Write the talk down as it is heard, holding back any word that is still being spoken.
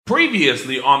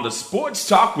Previously on the Sports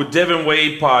Talk with Devin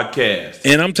Wade podcast.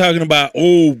 And I'm talking about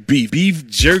old beef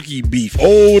jerky beef,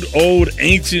 old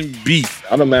ancient beef.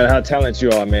 I don't matter how talented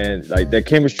you are, man. Like, that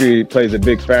chemistry plays a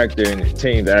big factor in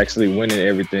teams actually winning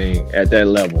everything at that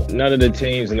level. None of the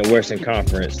teams in the Western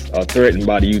Conference are threatened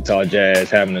by the Utah Jazz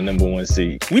having the #1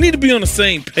 seed. We need to be on the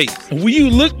same page. When you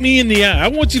look me in the eye, I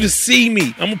want you to see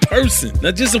me. I'm a person,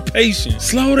 not just a patient.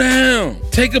 Slow down.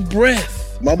 Take a breath.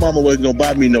 My mama wasn't going to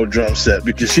buy me no drum set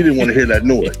because she didn't want to hear that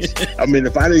noise. I mean,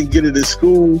 if I didn't get it in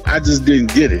school, I just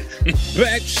didn't get it.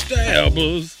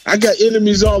 Backstabbers. I got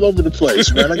enemies all over the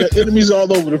place, man.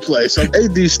 So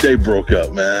AD stay broke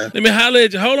up, man. Let me holler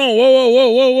at you. Hold on.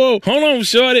 Whoa. Hold on,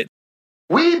 shorty.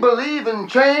 We believe in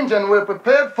change and we're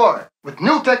prepared for it with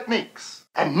new techniques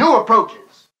and new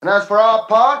approaches. And as for our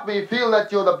part, we feel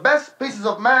that you're the best pieces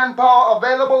of manpower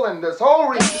available in this whole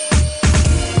region.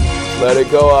 Let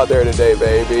it go out there today,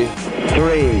 baby.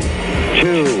 3,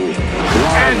 2, 1.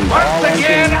 And once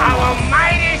again, our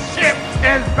mighty ship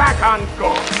is back on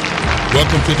course.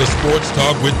 Welcome to the Sports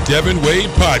Talk with Devin Wade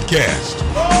podcast.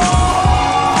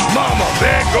 Oh, mama,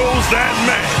 there goes that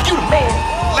man. You the man.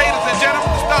 Ladies and gentlemen,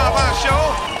 the star of our show.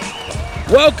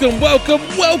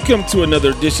 Welcome to another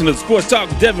edition of the Sports Talk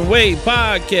with Devin Wade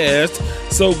podcast.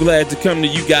 So glad to come to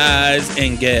you guys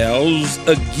and gals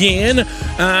again.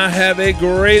 I have a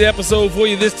great episode for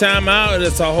you this time out.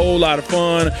 It's a whole lot of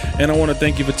fun, and I want to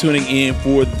thank you for tuning in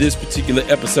for this particular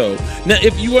episode. Now,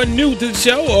 if you are new to the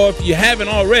show, or if you haven't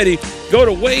already, go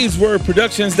to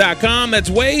WadesWordProductions.com. That's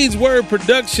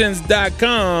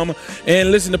WadesWordProductions.com,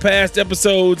 and listen to past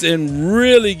episodes and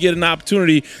really get an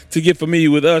opportunity to get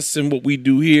familiar with us and what we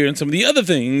do here and some of the other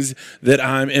things that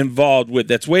I'm involved with.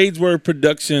 That's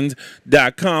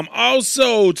WadesWordProductions.com.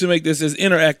 Also, to make this as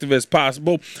interactive as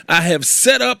possible, I have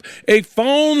set up a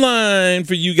phone line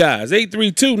for you guys.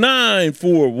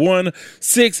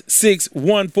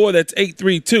 832-941-6614. That's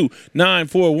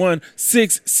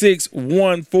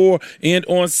 832-941-6614. And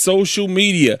on social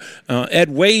media, at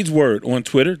Wadesword on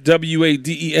Twitter,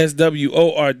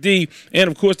 WADESWORD.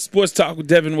 And, of course, the Sports Talk with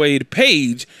Devin Wade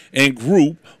page and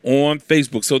group on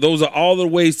Facebook. So those are all the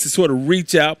ways to sort of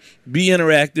reach out, be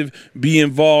interactive, be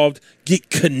involved, get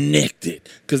connected,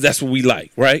 because that's what we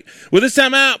like, right? Well, this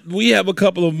time out, we have a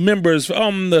couple of members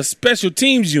from the special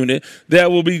teams unit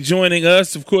that will be joining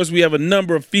us. Of course, we have a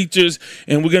number of features,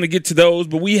 and we're going to get to those,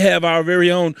 but we have our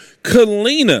very own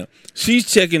Kalina.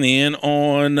 She's checking in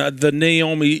on the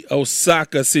Naomi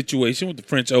Osaka situation with the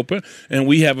French Open, and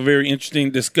we have a very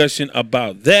interesting discussion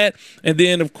about that. And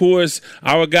then, of course,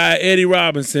 our guy Eddie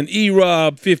Robinson,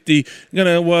 E-Rob50, going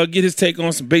to get his take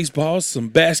on some baseball, some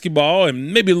basketball,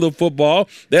 and maybe a little football.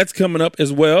 That's coming up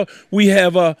as well. We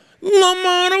have a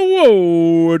Lamont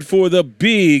Award for the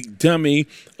big dummy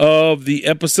of the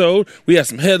episode. We have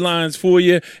some headlines for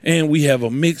you, and we have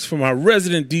a mix from our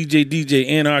resident DJ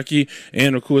Anarchy,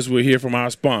 and of course we're here from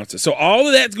our sponsor. So all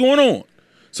of that's going on.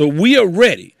 So we are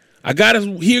ready. I got us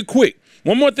here quick.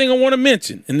 One more thing I want to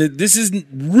mention, and this is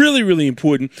really, really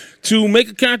important, to make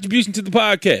a contribution to the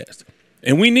podcast,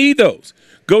 and we need those.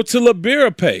 Go to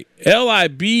LiberaPay,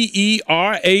 LIBERAPAY,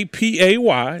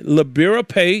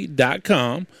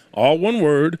 LiberaPay.com, all one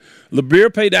word,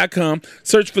 LiberaPay.com.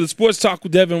 Search for the Sports Talk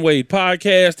with Devin Wade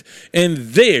podcast, and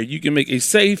there you can make a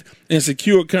safe and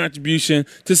secure contribution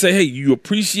to say, hey, you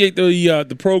appreciate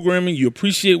the programming, you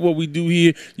appreciate what we do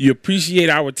here, you appreciate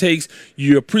our takes,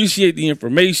 you appreciate the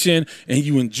information, and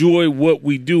you enjoy what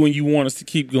we do, and you want us to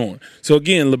keep going. So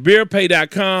again,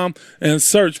 LiberaPay.com, and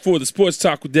search for the Sports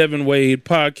Talk with Devin Wade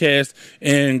podcast,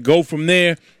 and go from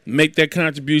there. Make that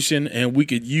contribution, and we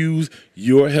could use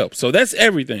your help. So that's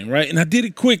everything, right? And I did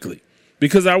it quickly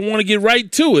because I want to get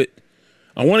right to it.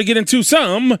 I want to get into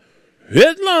some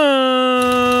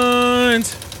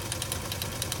headlines.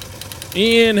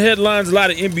 In headlines, a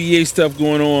lot of NBA stuff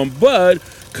going on, but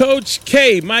Coach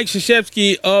K, Mike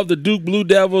Krzyzewski of the Duke Blue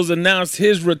Devils, announced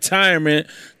his retirement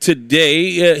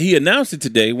today. He announced it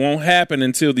today. Won't happen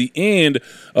until the end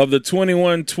of the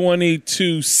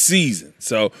 21-22 season.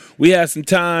 So we have some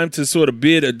time to sort of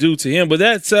bid adieu to him. But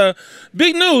that's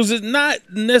big news. It's not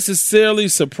necessarily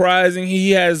surprising.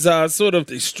 He has sort of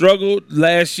struggled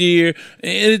last year,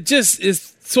 and it just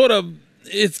is sort of,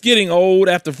 it's getting old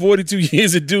after 42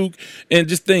 years at Duke, and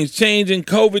just things changing.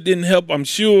 COVID didn't help, I'm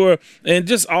sure, and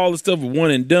just all the stuff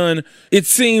one and done. It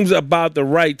seems about the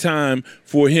right time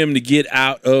for him to get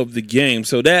out of the game.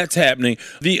 So that's happening.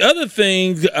 The other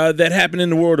thing that happened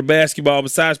in the world of basketball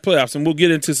besides playoffs, and we'll get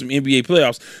into some NBA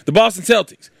playoffs, the Boston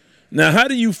Celtics. Now, how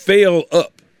do you fail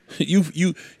up?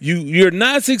 You're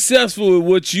not successful at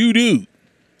what you do.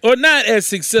 or not as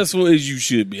successful as you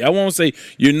should be. I won't say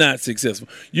you're not successful.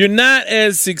 You're not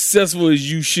as successful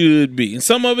as you should be. And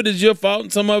some of it is your fault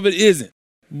and some of it isn't.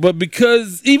 But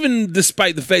because even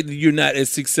despite the fact that you're not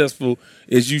as successful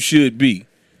as you should be,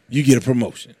 you get a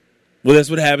promotion. Well,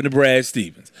 that's what happened to Brad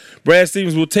Stevens. Brad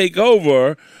Stevens will take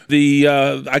over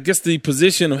the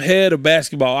position of head of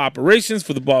basketball operations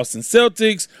for the Boston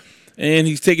Celtics, and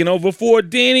he's taking over for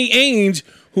Danny Ainge,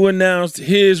 who announced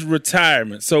his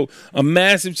retirement. So a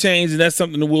massive change, and that's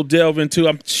something that we'll delve into.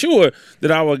 I'm sure that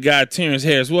our guy Terrence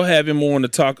Harris, we'll have him on to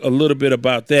talk a little bit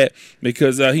about that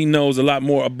because he knows a lot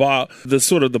more about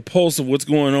the pulse of what's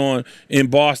going on in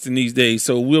Boston these days.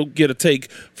 So we'll get a take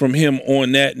from him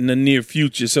on that in the near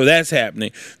future. So that's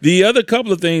happening. The other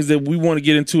couple of things that we want to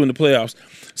get into in the playoffs.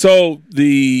 So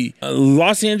the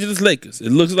Los Angeles Lakers,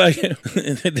 it looks like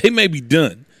they may be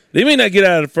done. They may not get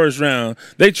out of the first round.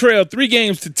 They trailed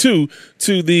 3-2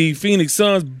 to the Phoenix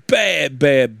Suns.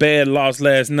 Bad loss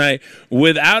last night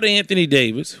without Anthony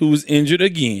Davis, who was injured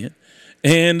again.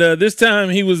 And this time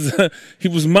he was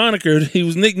monikered. He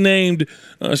was nicknamed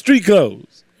Street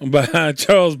Clothes by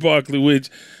Charles Barkley, which,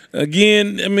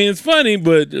 again, I mean, it's funny,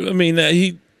 but, I mean,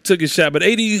 he took a shot. But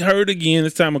AD hurt again,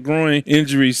 this time a groin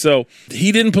injury. So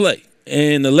he didn't play.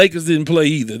 And the Lakers didn't play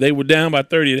either. They were down by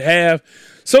 30 at half.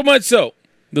 So much so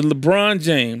that LeBron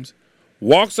James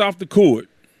walks off the court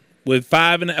with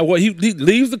he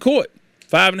leaves the court,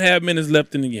 5.5 minutes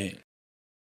left in the game.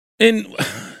 And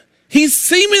he's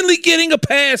seemingly getting a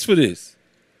pass for this.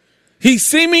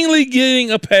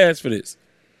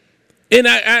 And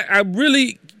I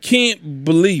really can't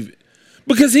believe it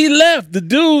because he left. The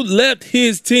dude left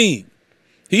his team.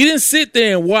 He didn't sit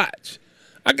there and watch.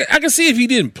 I can see if he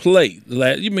didn't play.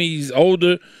 You mean he's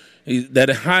older. That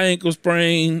high ankle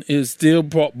sprain is still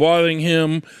bothering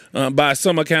him by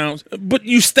some accounts. But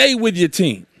you stay with your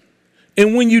team.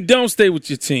 And when you don't stay with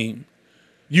your team,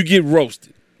 you get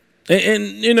roasted.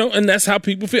 And that's how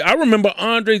people feel. I remember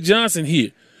Andre Johnson here.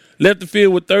 Left the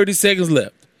field with 30 seconds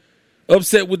left.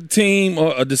 Upset with the team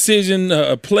or a decision,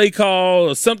 a play call,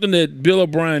 or something that Bill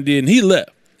O'Brien did, and he left.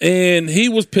 And he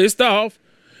was pissed off,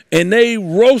 and they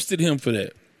roasted him for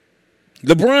that.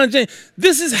 LeBron James,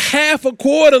 this is half a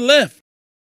quarter left.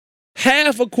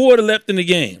 Half a quarter left in the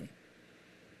game.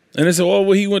 And they said,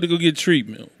 well, he went to go get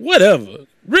treatment. Whatever.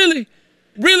 Really?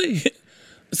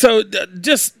 So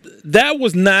just that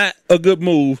was not a good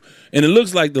move. And it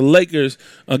looks like the Lakers,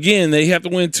 again, they have to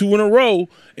win 2 in a row.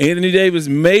 Anthony Davis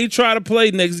may try to play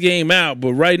next game out,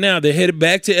 but right now they're headed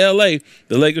back to L.A.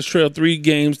 The Lakers trail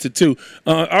 3-2.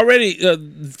 Already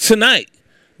tonight,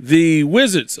 the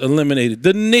Wizards eliminated.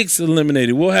 The Knicks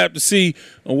eliminated. We'll have to see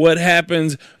what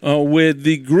happens with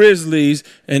the Grizzlies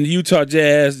and the Utah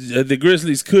Jazz. The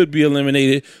Grizzlies could be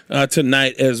eliminated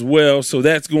tonight as well. So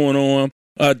that's going on.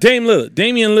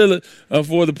 Damian Lillard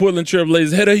for the Portland Trail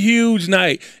Blazers had a huge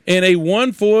night and a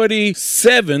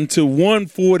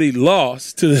 147-140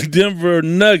 loss to the Denver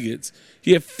Nuggets.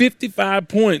 He had 55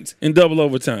 points in double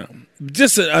overtime.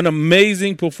 Just an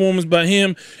amazing performance by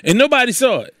him, and nobody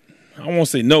saw it. I won't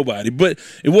say nobody, but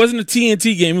it wasn't a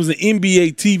TNT game. It was an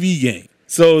NBA TV game.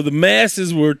 So the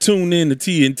masses were tuned in to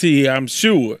TNT, I'm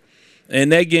sure.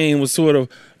 And that game was sort of,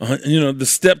 the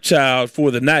stepchild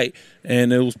for the night,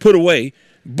 and it was put away.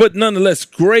 But nonetheless,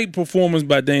 great performance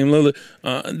by Dame Lillard.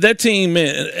 That team,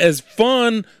 man, as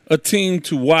fun a team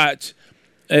to watch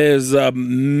as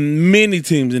many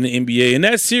teams in the NBA. And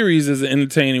that series is an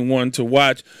entertaining one to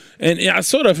watch. And I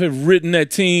sort of have written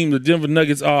that team, the Denver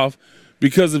Nuggets, off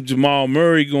because of Jamal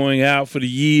Murray going out for the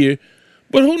year.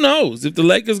 But who knows? If the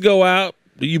Lakers go out,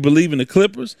 do you believe in the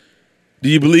Clippers? Do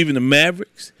you believe in the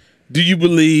Mavericks? Do you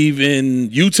believe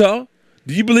in Utah?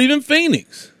 Do you believe in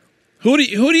Phoenix? Who do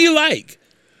you like?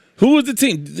 Who is the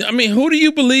team? I mean, who do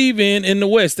you believe in the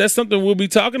West? That's something we'll be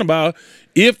talking about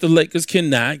if the Lakers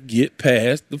cannot get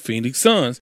past the Phoenix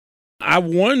Suns. I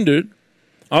wondered,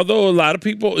 although a lot of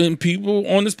people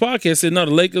on this podcast said, no,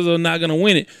 the Lakers are not going to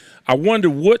win it. I wonder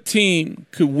what team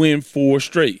could win 4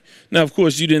 straight. Now, of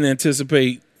course, you didn't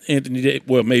anticipate Anthony Davis.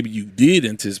 Well, maybe you did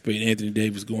anticipate Anthony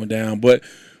Davis going down, but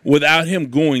without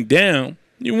him going down,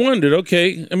 you wondered,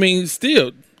 okay, I mean,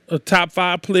 still a top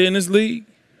 5 player in this league,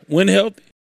 when healthy.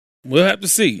 We'll have to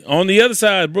see. On the other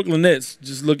side, Brooklyn Nets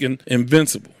just looking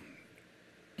invincible.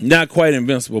 Not quite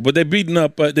invincible, but they beat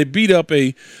up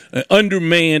an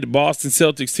undermanned Boston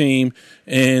Celtics team,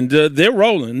 and they're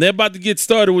rolling. They're about to get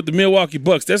started with the Milwaukee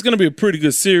Bucks. That's going to be a pretty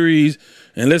good series,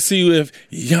 and let's see if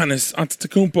Giannis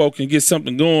Antetokounmpo can get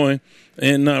something going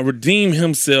and redeem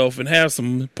himself and have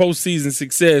some postseason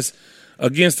success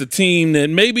against a team that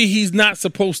maybe he's not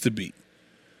supposed to beat.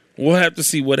 We'll have to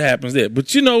see what happens there. But,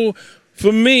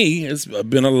 for me, it's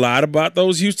been a lot about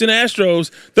those Houston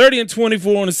Astros.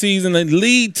 30-24 on the season. They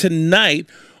lead tonight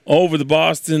over the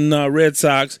Boston Red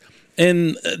Sox.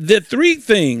 And the three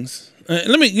things,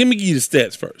 let me give you the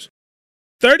stats first.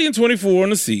 30-24 on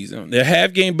the season. They're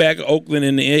half game back at Oakland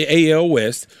in the AL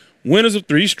West. Winners of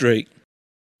 3 straight.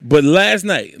 But last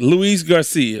night, Luis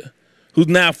Garcia, who's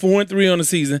now 4-3 on the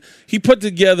season, he put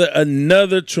together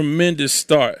another tremendous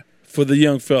start for the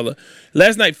young fella.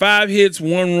 Last night, 5 hits,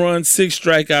 1 run, 6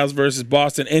 strikeouts versus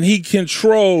Boston, and he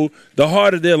controlled the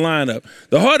heart of their lineup.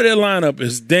 The heart of their lineup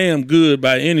is damn good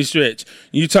by any stretch.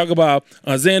 You talk about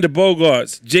Xander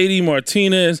Bogaerts, J.D.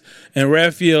 Martinez, and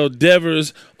Rafael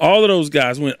Devers. All of those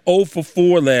guys went 0 for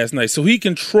 4 last night. So he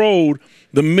controlled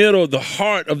the middle, the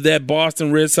heart of that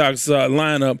Boston Red Sox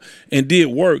lineup and did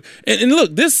work. And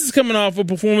look, this is coming off a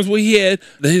performance where he had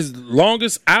his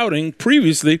longest outing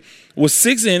previously was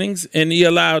 6 innings, and he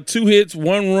allowed 2 hits,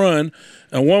 1 run,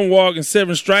 and 1 walk and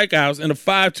 7 strikeouts in a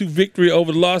 5-2 victory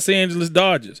over the Los Angeles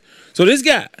Dodgers. So this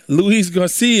guy, Luis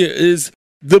Garcia, is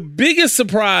the biggest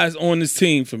surprise on this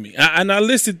team for me. I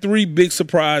listed 3 big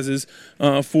surprises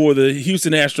for the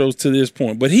Houston Astros to this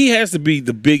point, but he has to be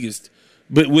the biggest.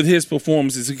 But with his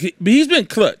performances, he's been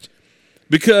clutch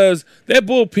because that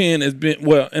bullpen has been,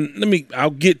 well, and I'll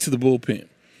get to the bullpen.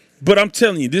 But I'm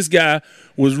telling you, this guy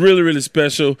was really, really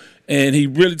special, and he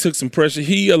really took some pressure.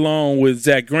 He, along with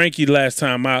Zach Greinke last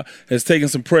time out, has taken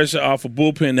some pressure off a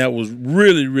bullpen that was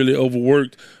really, really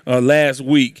overworked last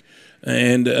week.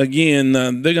 And, again,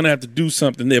 they're going to have to do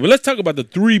something there. But let's talk about the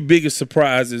 3 biggest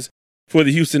surprises for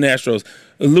the Houston Astros.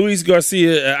 Luis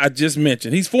Garcia, I just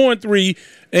mentioned. He's 4-3,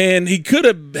 and he could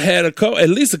have had at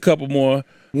least a couple more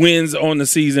wins on the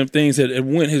season if things had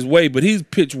went his way, but he's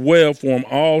pitched well for him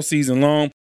all season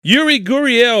long. Yuri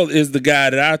Gurriel is the guy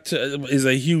that is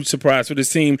a huge surprise for this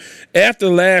team. After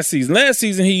last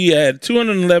season he had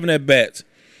 211 at-bats.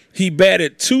 He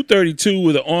batted .232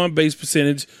 with an on-base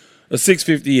percentage of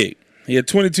 .658. He had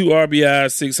 22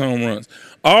 RBIs, 6 home runs.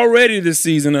 Already this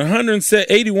season,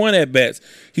 181 at-bats.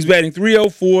 He's batting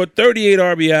 .304, 38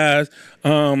 RBIs,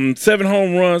 7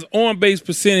 home runs, on-base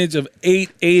percentage of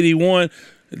 .881.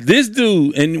 This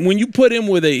dude, and when you put him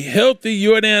with a healthy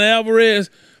Yordan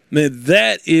Alvarez, man,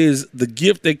 that is the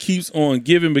gift that keeps on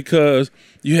giving because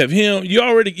you have him. You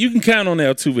can count on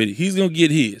Altuve. He's going to get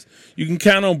his. You can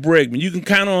count on Bregman. You can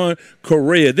count on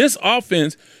Correa. This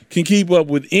offense can keep up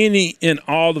with any and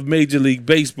all of Major League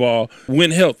Baseball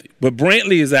when healthy. But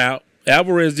Brantley is out.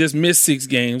 Alvarez just missed 6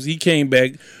 games. He came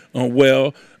back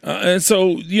well. And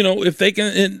so, if they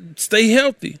can stay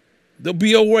healthy, they'll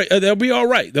be all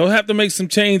right. They'll have to make some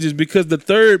changes because the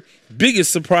third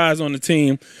biggest surprise on the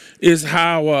team is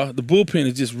how the bullpen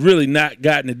has just really not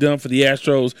gotten it done for the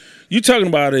Astros. You're talking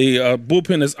about a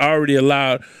bullpen that's already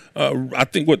allowed,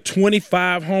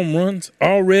 25 home runs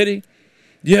already.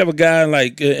 You have a guy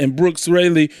like in Brooks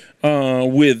Raley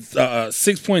with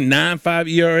 6.95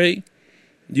 ERA.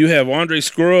 You have Andre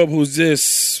Scrub, who's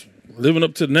just living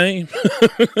up to the name.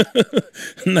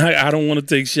 I don't want to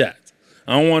take shots.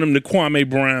 I don't want him to Kwame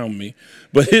Brown me.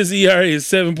 But his ERA is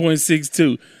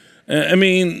 7.62.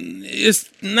 It's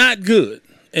not good.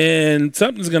 And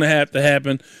something's going to have to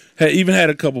happen. Even had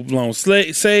a couple blown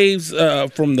saves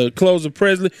from the closer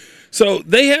Presley. So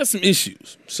they have some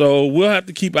issues. So we'll have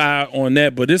to keep an eye on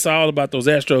that. But it's all about those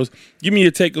Astros. Give me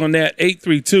your take on that.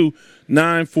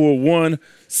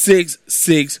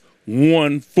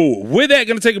 832-941-6614. With that,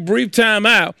 going to take a brief time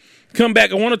out. Come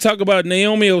back. I want to talk about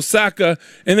Naomi Osaka.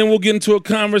 And then we'll get into a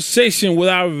conversation with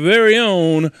our very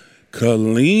own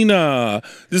Kalina.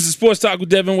 This is Sports Talk with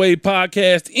Devin Wade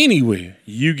podcast. Anywhere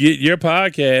you get your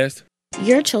podcast.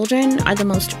 Your children are the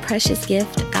most precious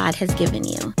gift God has given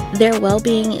you. Their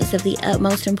well-being is of the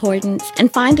utmost importance,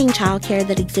 and finding childcare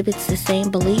that exhibits the same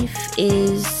belief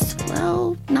is,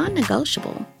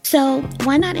 non-negotiable. So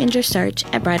why not end your search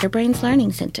at Brighter Brains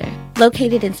Learning Center?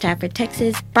 Located in Stafford,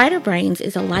 Texas, Brighter Brains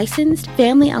is a licensed,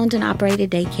 family-owned and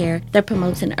operated daycare that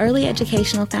promotes an early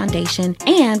educational foundation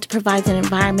and provides an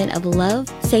environment of love,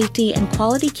 safety, and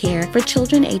quality care for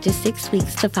children ages 6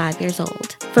 weeks to 5 years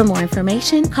old. For more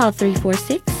information, call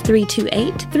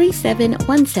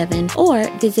 346-328-3717 or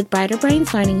visit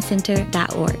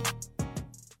brighterbrainslearningcenter.org.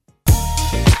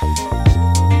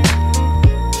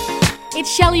 It's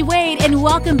Shelley Wade, and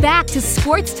welcome back to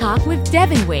Sports Talk with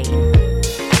Devin Wade.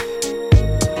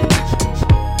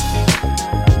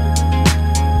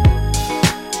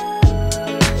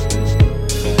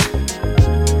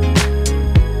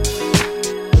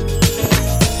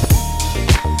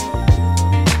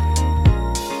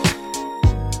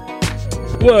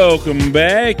 Welcome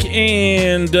back,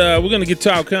 and we're going to get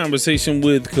to our conversation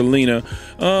with Kalina.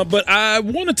 But I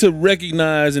wanted to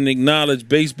recognize and acknowledge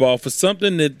baseball for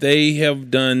something that they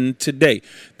have done today.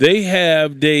 They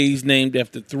have days named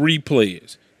after 3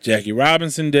 players: Jackie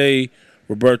Robinson Day,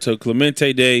 Roberto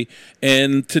Clemente Day,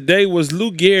 and today was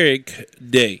Lou Gehrig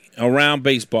Day around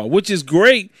baseball, which is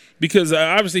great because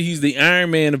obviously he's the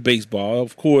Iron Man of baseball.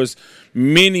 Of course,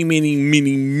 many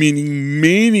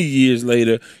years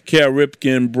later, Cal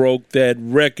Ripken broke that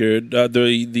record,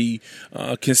 the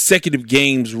consecutive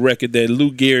games record that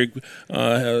Lou Gehrig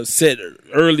set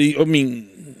early.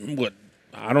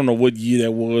 I don't know what year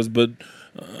that was, but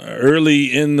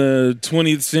early in the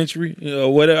 20th century,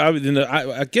 whatever.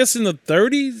 I guess in the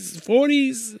 30s,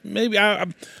 40s, maybe. I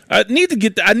need to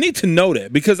get. I need to know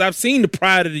that because I've seen the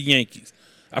Pride of the Yankees.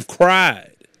 I've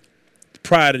cried. The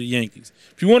Pride of the Yankees.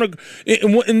 If you want to,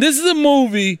 and this is a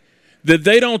movie that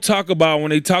they don't talk about when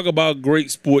they talk about great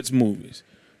sports movies.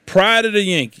 Pride of the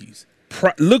Yankees.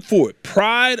 Look for it.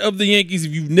 Pride of the Yankees.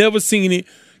 If you've never seen it,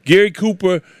 Gary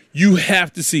Cooper, you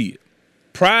have to see it.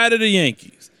 Pride of the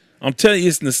Yankees. I'm telling you,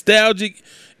 it's nostalgic.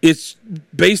 It's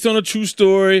based on a true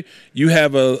story. You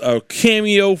have a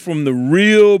cameo from the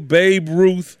real Babe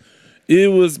Ruth.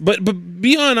 It was, but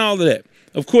beyond all of that,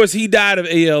 of course, he died of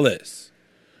ALS.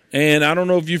 And I don't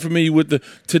know if you're familiar with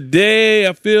today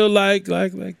I feel like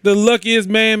the luckiest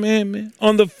man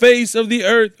on the face of the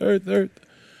earth.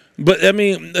 But, I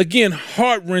mean, again,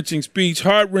 heart-wrenching speech,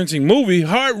 heart-wrenching movie,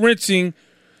 heart-wrenching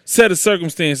set of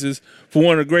circumstances for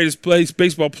one of the greatest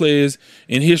baseball players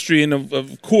in history and,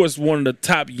 of course, one of the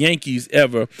top Yankees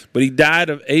ever. But he died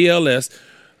of ALS.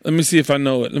 Let me see if I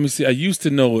know it. Let me see. I used to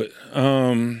know it.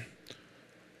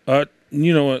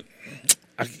 You know what?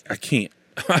 I can't.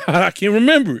 I can't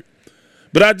remember it.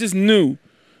 But I just knew.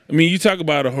 I mean, you talk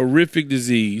about a horrific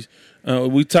disease.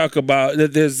 We talk about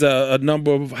that there's a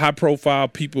number of high-profile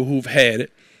people who've had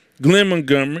it. Glenn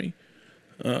Montgomery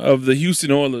of the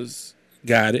Houston Oilers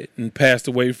got it and passed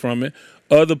away from it.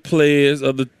 Other players,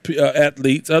 other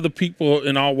athletes, other people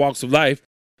in all walks of life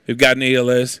have gotten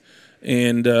ALS.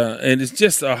 And it's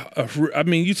just I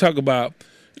mean, you talk about,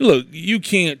 look, you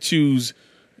can't choose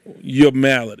your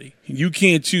malady. You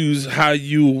can't choose how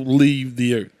you leave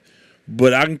the earth.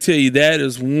 But I can tell you that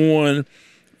is one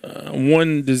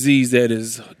disease that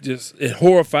is just, it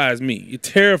horrifies me. It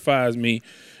terrifies me.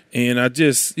 And I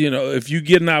just, if you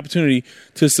get an opportunity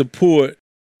to support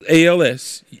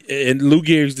ALS and Lou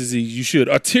Gehrig's disease, you should.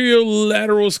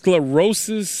 Arterial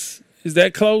sclerosis, is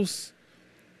that close?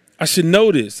 I should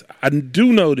know this. I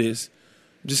do know this.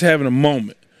 I'm just having a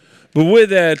moment. But with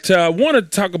that, I want to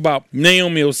talk about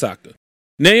Naomi Osaka.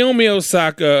 Naomi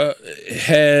Osaka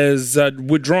has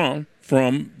withdrawn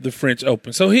from the French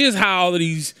Open. So here's how all of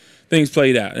these things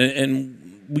played out.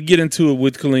 And we get into it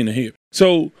with Kalina here.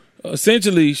 So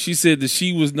essentially, she said that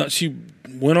she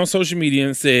went on social media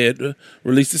and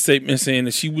released a statement saying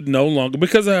that she would no longer,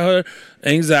 because of her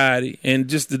anxiety and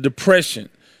just the depression,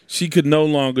 she could no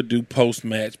longer do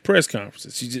post-match press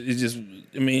conferences.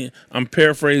 I'm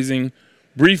paraphrasing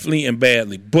briefly and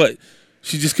badly, but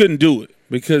she just couldn't do it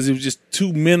because it was just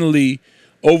too mentally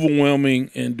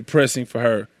overwhelming and depressing for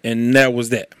her. And that was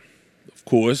that. Of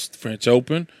course, the French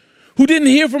Open, who didn't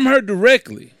hear from her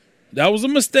directly. That was a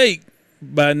mistake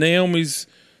by Naomi's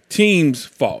team's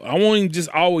fault. I won't even just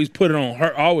always put it on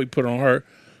her,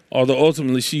 although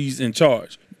ultimately she's in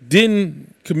charge.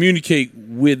 Didn't communicate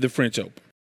with the French Open.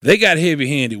 They got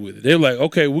heavy-handed with it. They were like,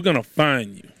 okay, we're going to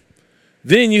fine you.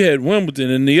 Then you had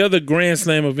Wimbledon and the other Grand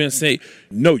Slam events say,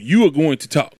 no, you are going to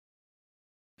talk.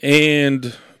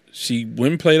 And she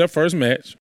went and played her first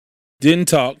match, didn't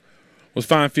talk, was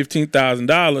fined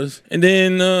 $15,000. And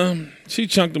then she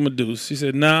chunked him a deuce. She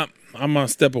said, nah, I'm going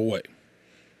to step away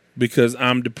because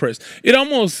I'm depressed. It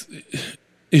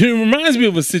reminds me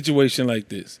of a situation like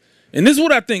this. And this is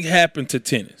what I think happened to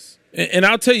tennis. And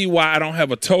I'll tell you why I don't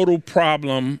have a total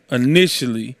problem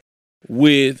initially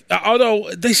with, although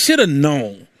they should have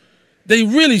known. They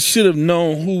really should have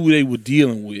known who they were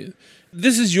dealing with.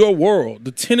 This is your world.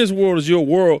 The tennis world is your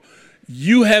world.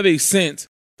 You have a sense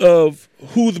of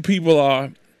who the people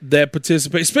are that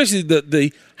participate, especially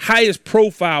the highest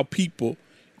profile people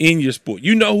in your sport.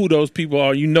 You know who those people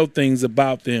are. You know things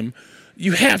about them.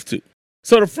 You have to.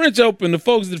 So the French Open, the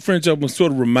folks at the French Open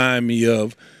sort of remind me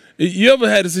of, you ever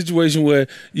had a situation where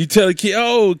you tell a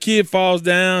kid, kid falls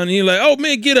down, and you're like, oh,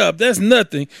 man, get up. That's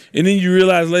nothing. And then you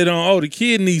realize later on, the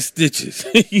kid needs stitches.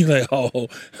 You're like, oh,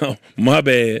 my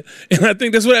bad. And I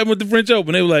think that's what happened with the French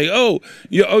Open. They were like,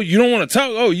 you don't want to talk?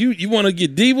 Oh, you want to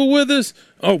get diva with us?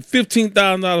 Oh,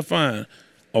 $15,000 fine.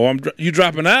 Oh, you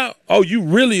dropping out? Oh, you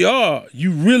really are.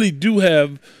 You really do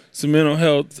have some mental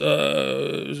health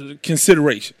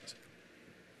considerations.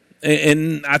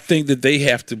 And I think that they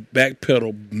have to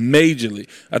backpedal majorly.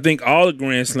 I think all the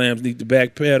Grand Slams need to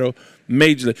backpedal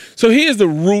majorly. So here's the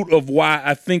root of why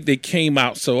I think they came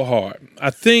out so hard. I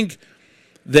think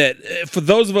that for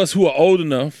those of us who are old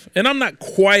enough, and I'm not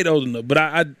quite old enough, but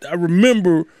I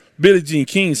remember Billie Jean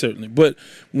King certainly. But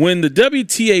when the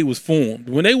WTA was formed,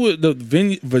 when they were the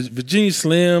Virginia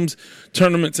Slims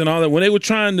tournaments and all that, when they were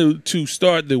trying to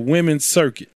start the women's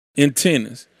circuit in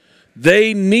tennis,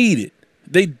 they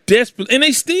desperately, and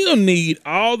they still need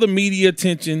all the media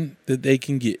attention that they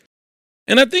can get.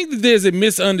 And I think that there's a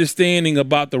misunderstanding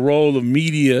about the role of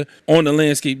media on the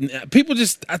landscape. People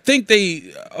I think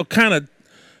they are kind of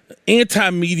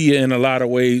anti-media in a lot of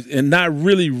ways and not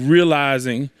really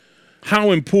realizing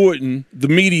how important the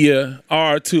media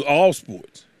are to all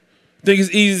sports. I think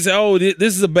it's easy to say, oh,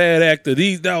 this is a bad actor.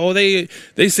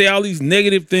 They say all these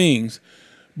negative things.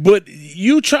 But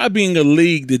you try being a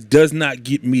league that does not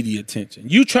get media attention.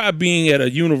 You try being at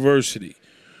a university.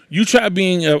 You try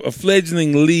being a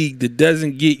fledgling league that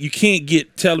you can't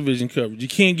get television coverage. You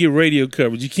can't get radio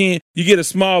coverage. You get a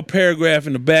small paragraph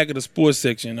in the back of the sports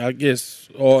section, I guess,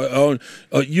 or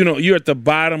you're at the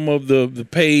bottom of the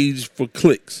page for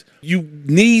clicks. You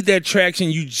need that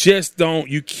traction. You just don't.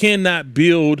 You cannot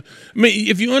build. I mean,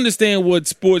 if you understand what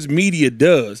sports media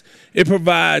does, it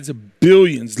provides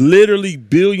billions, literally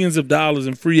billions of dollars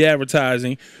in free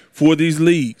advertising for these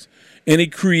leagues. And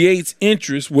it creates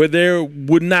interest where there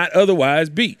would not otherwise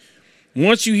be.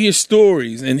 Once you hear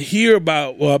stories and hear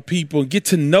about people and get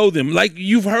to know them, like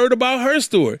you've heard about her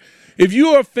story. If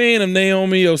you're a fan of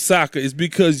Naomi Osaka, it's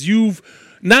because you've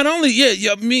not only,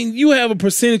 you have a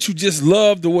percentage who just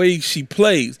love the way she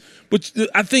plays, but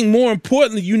I think more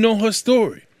importantly, you know her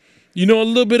story. You know a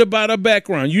little bit about her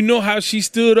background. You know how she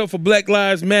stood up for Black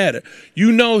Lives Matter.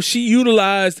 You know she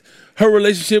utilized her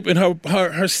relationship and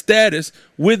her status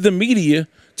with the media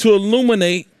to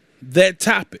illuminate that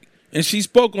topic. And she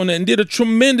spoke on that and did a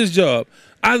tremendous job.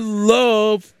 I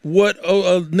love what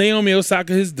Naomi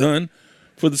Osaka has done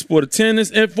for the sport of tennis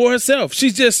and for herself.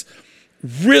 She's just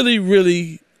really,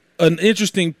 really an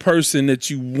interesting person that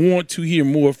you want to hear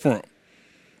more from.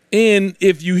 And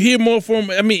if you hear more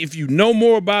from, if you know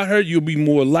more about her, you'll be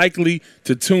more likely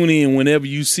to tune in whenever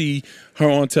you see her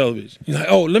on television. You're like,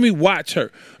 oh, let me watch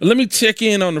her. Let me check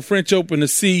in on the French Open to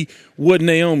see what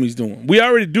Naomi's doing. We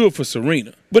already do it for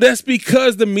Serena. But that's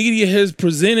because the media has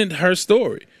presented her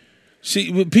story.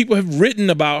 People have written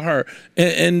about her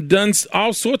and done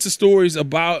all sorts of stories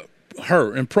about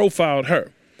her and profiled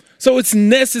her. So it's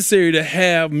necessary to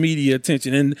have media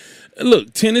attention. And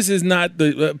look, tennis is not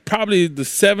probably the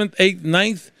 7th, 8th,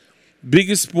 9th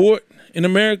biggest sport in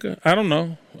America. I don't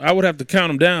know. I would have to count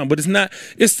them down. But it's not.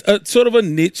 It's a sort of a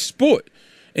niche sport.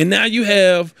 And now you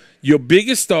have your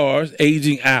biggest stars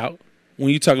aging out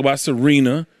when you talk about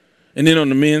Serena. And then on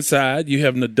the men's side, you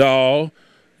have Nadal,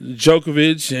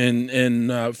 Djokovic,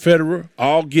 and Federer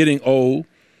all getting old.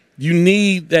 You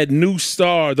need that new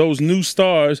star, those new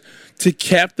stars, to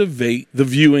captivate the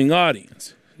viewing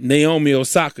audience. Naomi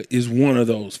Osaka is one of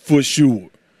those, for sure.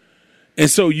 And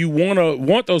so you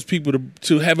want those people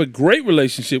to have a great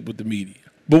relationship with the media.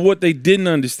 But what they didn't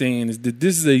understand is that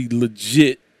this is a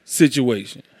legit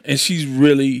situation. And she's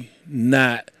really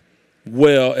not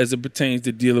well as it pertains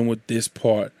to dealing with this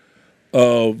part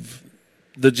of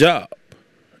the job.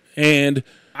 And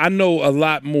I know a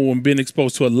lot more and been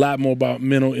exposed to a lot more about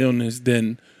mental illness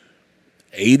than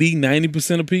 80,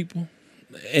 90% of people.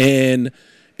 And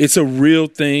it's a real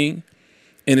thing.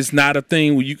 And it's not a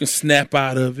thing where you can snap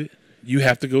out of it. You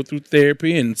have to go through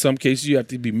therapy. And in some cases, you have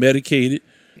to be medicated.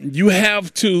 You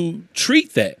have to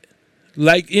treat that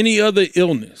like any other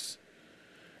illness.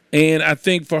 And I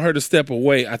think for her to step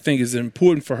away, I think is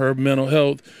important for her mental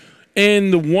health.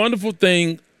 And the wonderful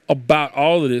thing about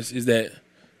all of this is that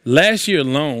last year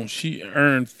alone, she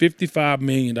earned $55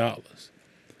 million.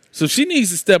 So she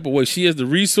needs to step away. She has the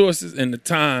resources and the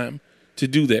time to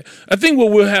do that. I think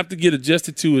what we'll have to get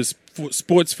adjusted to as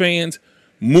sports fans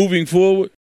moving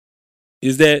forward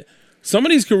is that some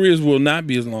of these careers will not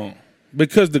be as long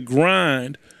because the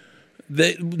grind,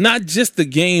 not just the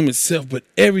game itself, but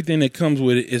everything that comes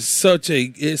with it is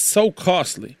so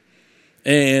costly.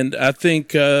 And I think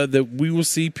that we will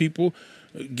see people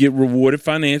get rewarded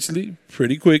financially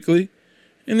pretty quickly,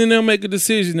 and then they'll make a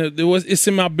decision that it's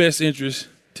in my best interest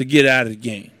to get out of the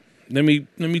game. Let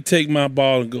me take my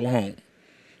ball and go home.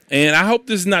 And I hope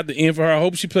this is not the end for her. I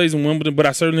hope she plays in Wimbledon, but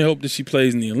I certainly hope that she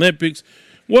plays in the Olympics.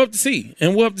 We'll have to see.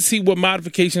 And we'll have to see what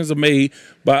modifications are made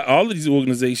by all of these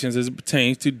organizations as it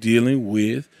pertains to dealing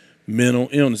with mental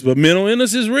illness. But mental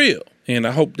illness is real. and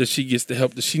I hope that she gets the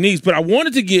help that she needs. But I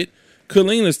wanted to get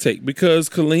Kalina's take because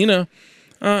Kalina,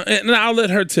 and I'll let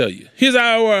her tell you. Here's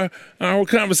our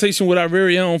conversation with our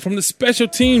very own from the special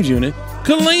teams unit,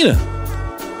 Kalina.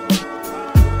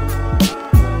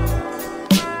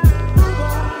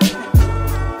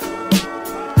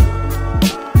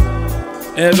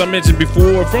 As I mentioned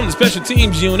before, from the special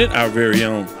teams unit, our very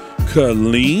own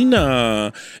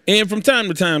Kalina. And from time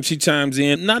to time, she chimes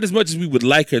in, not as much as we would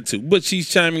like her to, but she's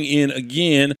chiming in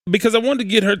again because I wanted to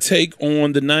get her take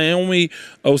on the Naomi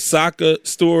Osaka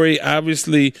story.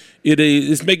 Obviously,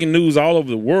 it's making news all over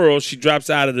the world. She drops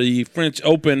out of the French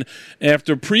Open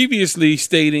after previously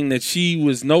stating that she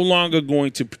was no longer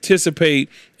going to participate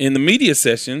in the media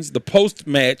sessions, the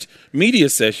post-match media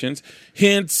sessions.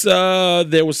 Hence,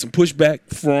 there was some pushback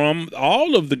from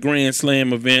all of the Grand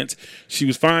Slam events. She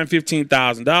was fined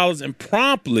 $15,000 and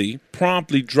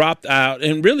promptly dropped out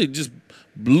and really just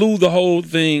blew the whole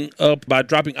thing up by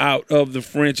dropping out of the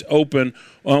French Open.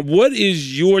 What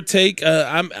is your take?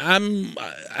 I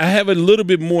have a little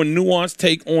bit more nuanced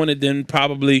take on it than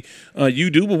probably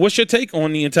you do, but what's your take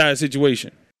on the entire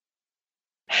situation?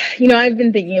 You know, I've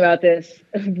been thinking about this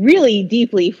really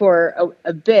deeply for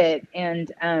a bit,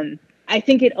 and I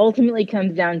think it ultimately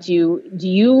comes down to, do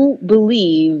you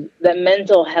believe that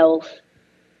mental health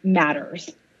matters?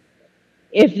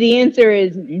 If the answer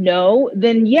is no,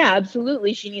 then yeah,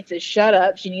 absolutely, she needs to shut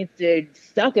up. She needs to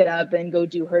suck it up and go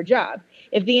do her job.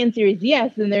 If the answer is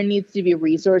yes, then there needs to be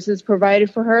resources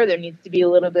provided for her. There needs to be a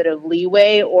little bit of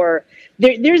leeway, or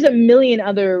there's a million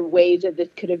other ways that this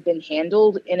could have been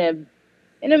handled in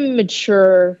a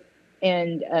mature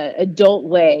and adult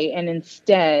way. And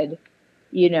instead,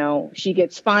 you know, she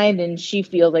gets fined and she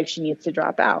feels like she needs to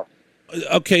drop out.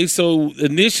 Okay, so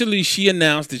initially she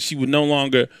announced that she would no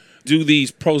longer do these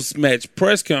post-match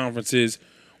press conferences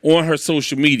on her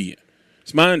social media.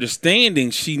 It's my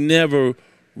understanding she never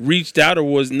reached out or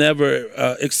was never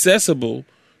accessible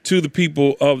to the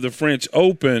people of the French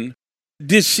Open.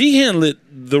 Did she handle it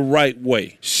the right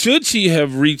way? Should she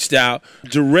have reached out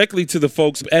directly to the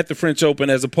folks at the French Open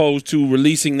as opposed to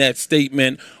releasing that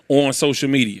statement on social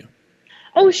media?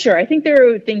 Oh, sure. I think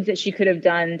there are things that she could have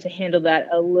done to handle that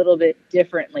a little bit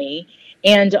differently.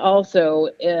 And also,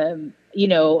 you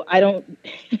know, I don't,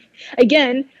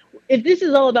 again, if this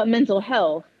is all about mental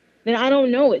health, then I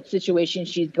don't know what situation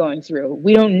she's going through.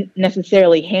 We don't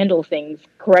necessarily handle things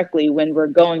correctly when we're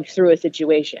going through a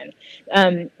situation.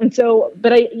 And so,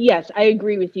 but yes, I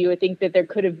agree with you. I think that there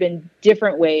could have been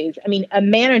different ways. I mean, a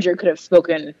manager could have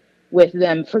spoken with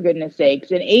them, for goodness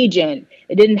sakes, an agent.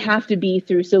 It didn't have to be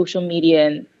through social media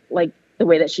and like the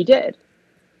way that she did.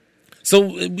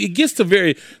 So it gets to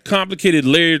very complicated,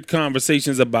 layered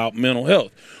conversations about mental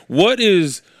health. What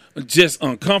is just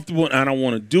uncomfortable and I don't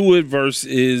want to do it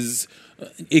versus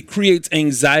it creates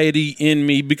anxiety in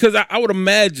me? Because I would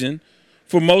imagine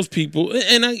for most people,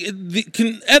 and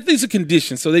athletes are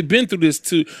conditioned, so they've been through this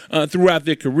throughout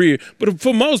their career. But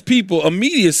for most people, a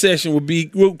media session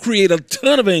will create a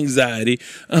ton of anxiety.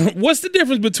 What's the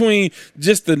difference between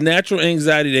just the natural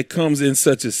anxiety that comes in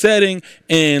such a setting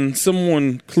and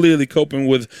someone clearly coping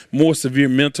with more severe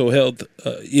mental health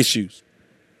issues?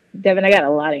 Devin, I got a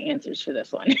lot of answers for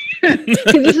this one.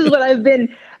 Because this is what I've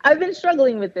been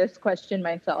struggling with this question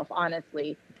myself,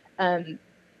 honestly,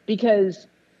 because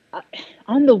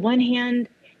on the one hand,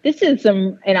 this is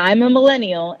and I'm a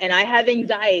millennial and I have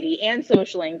anxiety and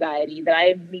social anxiety that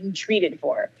I'm being treated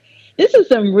for. This is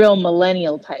some real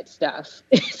millennial type stuff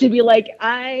to be like,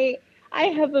 I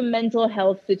have a mental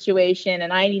health situation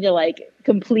and I need to like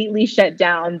completely shut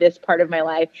down this part of my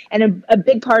life. And a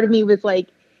big part of me was like,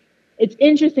 it's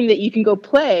interesting that you can go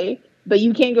play, but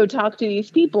you can't go talk to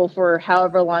these people for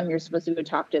however long you're supposed to go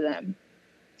talk to them.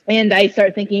 And I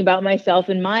start thinking about myself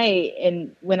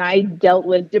and when I dealt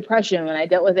with depression, when I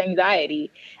dealt with anxiety,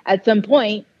 at some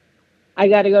point, I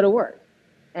got to go to work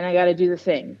and I got to do the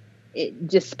thing,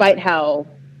 despite how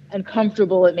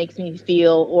uncomfortable it makes me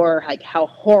feel or like how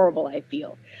horrible I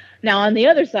feel. Now, on the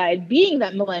other side, being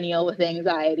that millennial with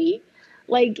anxiety,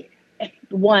 like,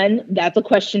 one, that's a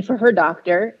question for her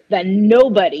doctor that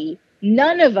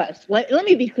none of us, let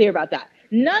me be clear about that.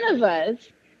 None of us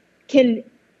can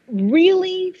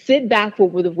really sit back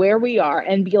with where we are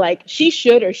and be like, she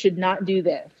should or should not do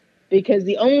this, because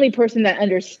the only person that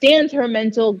understands her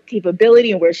mental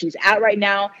capability and where she's at right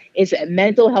now is a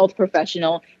mental health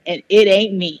professional, and it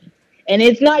ain't me and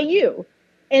it's not you.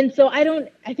 And so I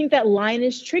think that line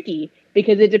is tricky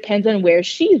because it depends on where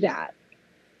she's at.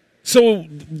 So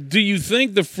do you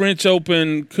think the French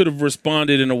Open could have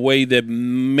responded in a way that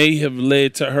may have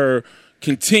led to her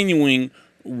continuing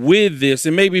with this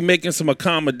and maybe making some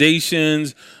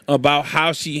accommodations about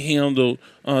how she handled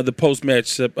the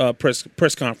post-match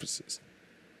press conferences?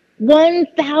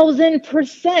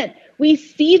 1,000%. We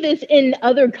see this in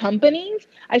other companies.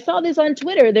 I saw this on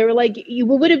Twitter. They were like, it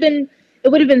would have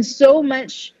been so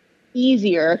much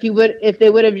easier if they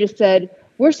would have just said,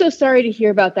 we're so sorry to hear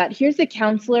about that. Here's a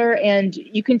counselor and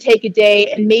you can take a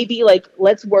day and maybe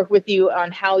let's work with you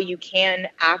on how you can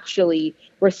actually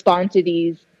respond to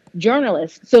these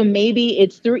journalists. So maybe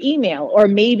it's through email, or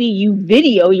maybe you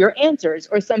video your answers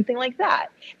or something like that.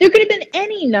 There could have been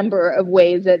any number of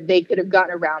ways that they could have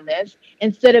gotten around this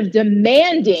instead of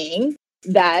demanding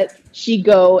that she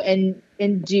go and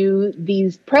do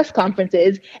these press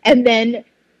conferences and then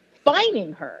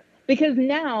fining her, because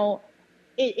now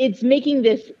it's making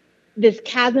this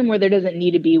chasm where there doesn't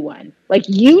need to be one. Like,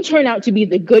 you turn out to be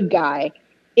the good guy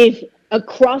if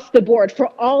across the board for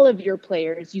all of your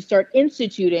players, you start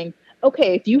instituting,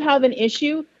 okay, if you have an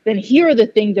issue, then here are the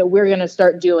things that we're going to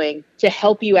start doing to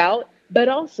help you out, but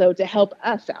also to help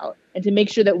us out and to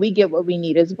make sure that we get what we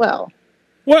need as well.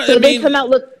 Well, so they come out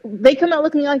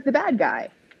looking like the bad guy.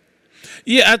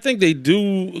 Yeah, I think they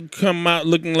do come out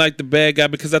looking like the bad guy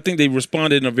because I think they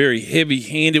responded in a very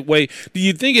heavy-handed way. Do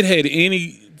you think it had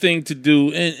anything to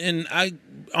do, and I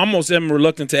almost am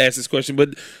reluctant to ask this question,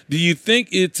 but do you think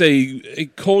it's a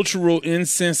cultural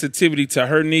insensitivity to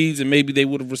her needs and maybe they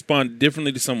would have responded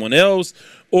differently to someone else?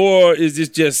 Or is this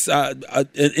just an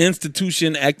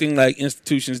institution acting like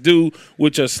institutions do,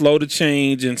 which are slow to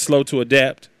change and slow to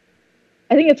adapt?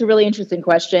 I think it's a really interesting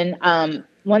question.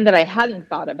 One that I hadn't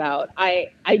thought about.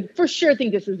 I for sure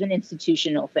think this is an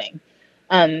institutional thing.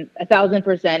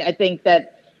 1,000%. I think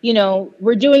that,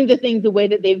 we're doing the things the way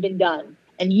that they've been done,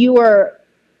 and you're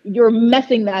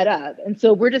messing that up. And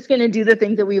so we're just going to do the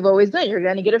things that we've always done. You're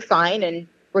going to get a fine and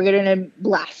we're going to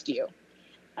blast you.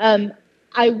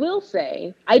 I will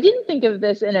say, I didn't think of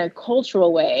this in a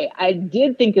cultural way. I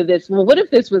did think of this, well, what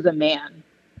if this was a man?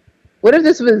 What if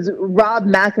this was Rob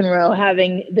McEnroe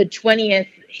having the 20th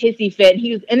hissy fit?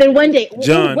 And then one day,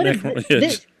 John, what if what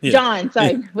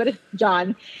if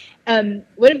John?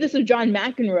 What if this was John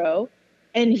McEnroe,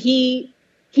 and he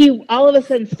all of a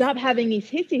sudden stopped having these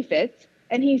hissy fits,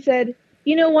 and he said,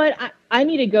 you know what, I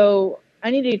need to go.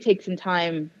 I need to take some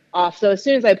time off. So as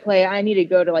soon as I play, I need to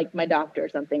go to my doctor or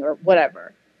something or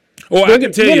whatever. Well, I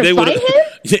can tell you they would.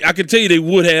 I can tell you they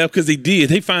would have, because they did.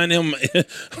 They fined him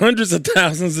hundreds of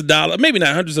thousands of dollars, maybe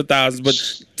not hundreds of thousands, but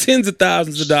tens of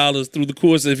thousands of dollars through the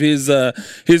course of his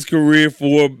career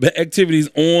for activities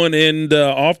on and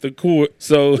off the court.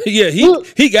 So yeah,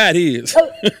 he got his.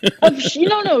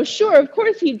 No, sure, of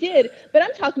course he did. But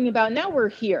I'm talking about now we're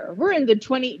here. We're in the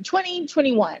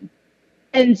 2021,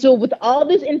 and so with all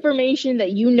this information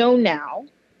that you know now,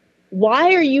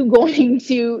 why are you going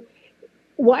to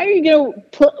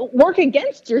work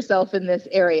against yourself in this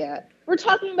area? We're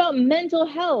talking about mental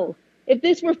health. If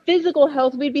this were physical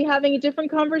health, we'd be having a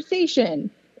different conversation.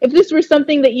 If this were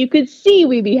something that you could see,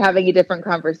 we'd be having a different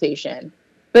conversation.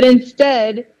 But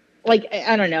instead,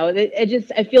 I don't know.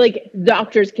 I feel like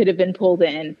doctors could have been pulled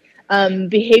in.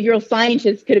 Behavioral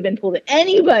scientists could have been pulled in.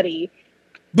 Anybody.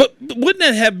 But wouldn't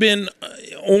that have been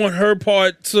on her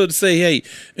part to say, hey,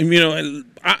 I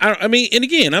mean, and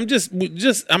again, I'm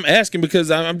asking because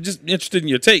I'm just interested in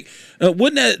your take.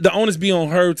 Wouldn't that the onus be on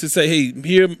her to say, hey,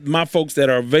 here are my folks that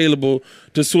are available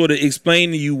to sort of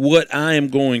explain to you what I am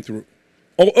going through?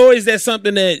 Or is that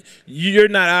something that you're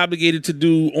not obligated to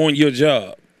do on your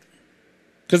job?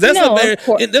 Because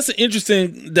that's an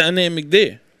interesting dynamic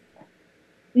there.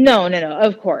 No,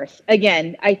 of course.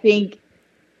 Again, I think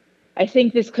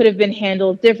this could have been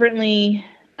handled differently.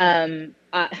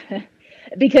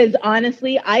 Because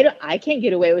honestly, I can't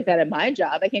get away with that at my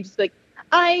job. I can't just be like,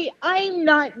 I'm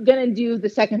not gonna do the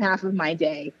second half of my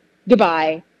day.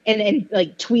 Goodbye, and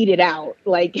tweet it out.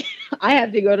 I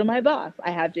have to go to my boss.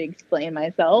 I have to explain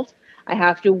myself. I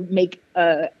have to make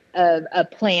a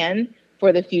plan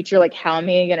for the future. How am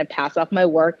I gonna pass off my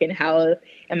work, and how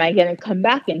am I gonna come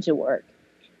back into work?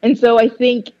 And so I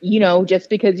think, just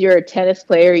because you're a tennis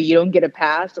player, you don't get a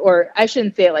pass, or I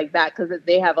shouldn't say it like that because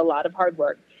they have a lot of hard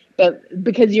work. But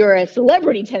because you're a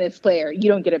celebrity tennis player, you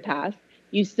don't get a pass.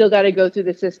 You still got to go through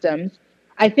the systems.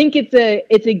 I think it's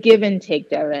a give and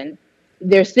take, Devin.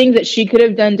 There's things that she could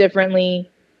have done differently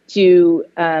to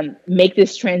make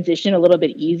this transition a little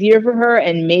bit easier for her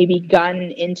and maybe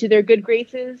gotten into their good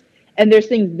graces. And there's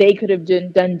things they could have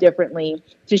done differently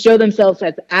to show themselves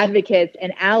as advocates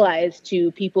and allies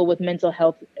to people with mental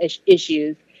health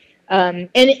issues and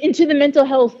into the mental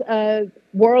health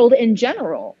world in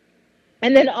general.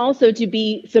 And then also to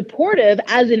be supportive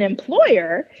as an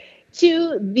employer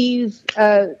to these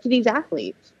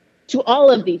athletes, to all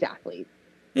of these athletes.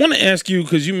 I want to ask you,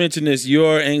 because you mentioned this,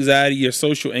 your anxiety, your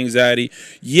social anxiety,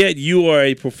 yet you are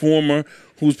a performer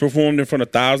who's performed in front of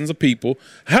thousands of people.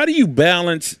 How do you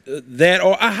balance that?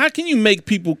 Or how can you make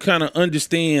people kind of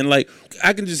understand, like,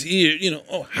 I can just hear,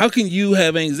 how can you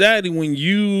have anxiety when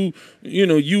you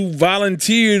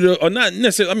volunteered, or not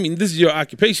necessarily, I mean, this is your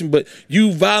occupation, but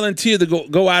you volunteer to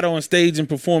go out on stage and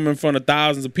perform in front of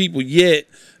thousands of people, yet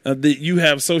that you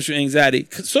have social anxiety.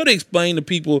 Sort of explain to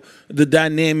people the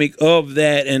dynamic of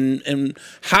that and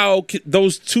how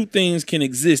those two things can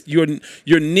exist.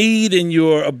 Your need and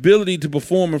your ability to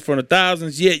perform in front of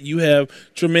thousands, yet you have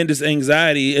tremendous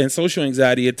anxiety and social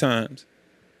anxiety at times.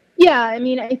 Yeah, I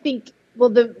mean, I think, well,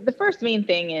 the first main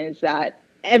thing is that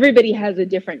everybody has a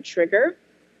different trigger.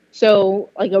 So,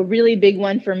 like, a really big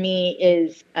one for me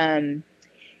is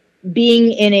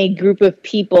being in a group of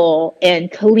people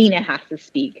and Kalina has to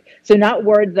speak. So not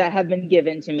words that have been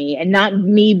given to me, and not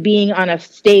me being on a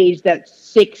stage that's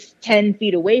 6-10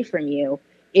 feet away from you.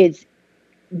 Is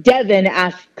Devin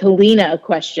asked Kalina a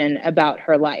question about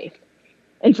her life.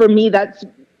 And for me, that's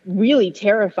really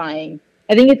terrifying.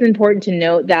 I think it's important to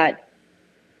note that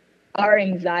our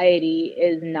anxiety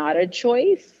is not a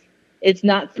choice. It's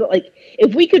not like,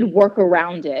 if we could work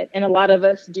around it, and a lot of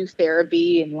us do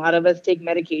therapy and a lot of us take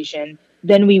medication,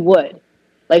 then we would.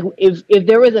 Like, if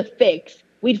there was a fix,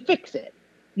 we'd fix it.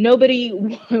 Nobody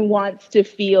wants to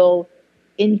feel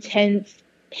intense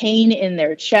pain in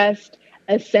their chest,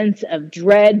 a sense of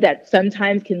dread that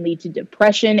sometimes can lead to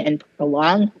depression and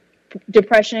prolonged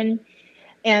depression.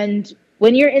 And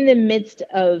when you're in the midst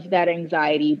of that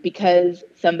anxiety because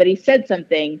somebody said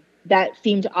something that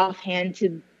seemed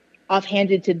offhanded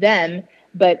to them,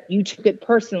 but you took it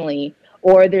personally,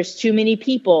 or there's too many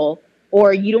people,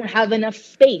 or you don't have enough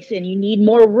space and you need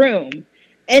more room.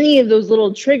 Any of those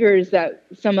little triggers that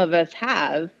some of us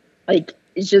have, like,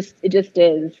 it just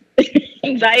is.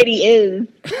 Anxiety is.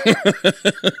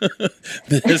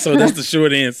 So that's the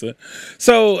short answer.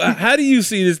 So how do you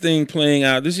see this thing playing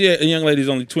out? This year, a young lady is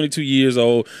only 22 years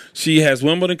old. She has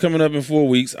Wimbledon coming up in 4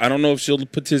 weeks. I don't know if she'll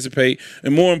participate.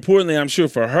 And more importantly, I'm sure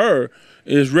for her,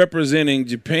 is representing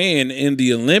Japan in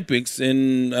the Olympics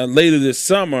in later this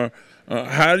summer.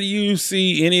 How do you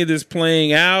see any of this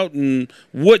playing out, and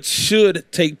what should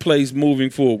take place moving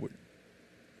forward?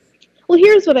 Well,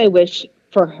 here's what I wish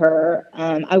for her.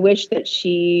 I wish that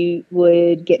she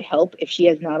would get help, if she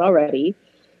has not already,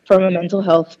 from a mental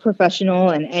health professional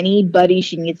and anybody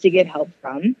she needs to get help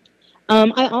from.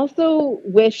 I also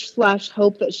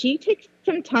wish/hope that she takes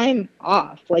some time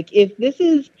off. Like, if this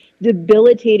is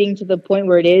debilitating to the point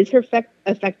where it is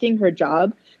affecting her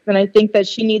job, then I think that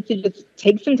she needs to just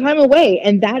take some time away,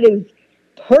 and that is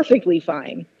perfectly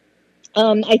fine.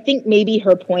 I think maybe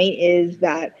her point is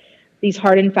that these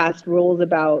hard and fast rules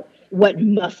about what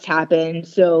must happen,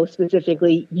 so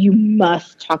specifically, you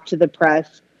must talk to the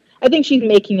press. I think she's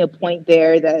making a point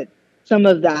there that some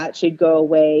of that should go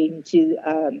away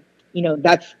to,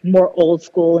 that's more old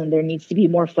school and there needs to be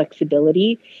more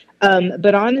flexibility.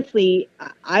 But honestly,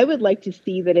 I would like to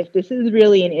see that if this is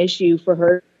really an issue for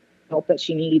her, help that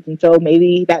she needs, and so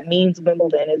maybe that means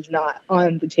Wimbledon is not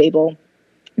on the table.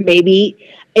 Maybe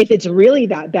if it's really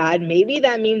that bad, maybe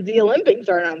that means the Olympics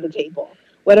aren't on the table.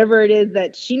 Whatever it is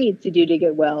that she needs to do to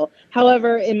get well.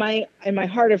 However, in my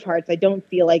heart of hearts, I don't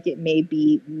feel like it may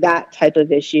be that type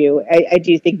of issue. I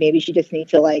do think maybe she just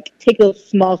needs to take a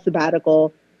small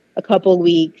sabbatical, a couple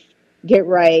weeks, get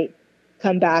right,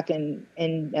 come back and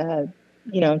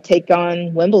take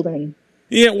on Wimbledon.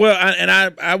 Yeah, well,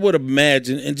 I would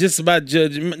imagine, and just about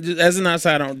judging, as an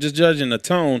outsider, just judging the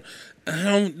tone,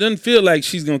 doesn't feel like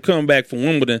she's going to come back from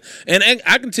Wimbledon. And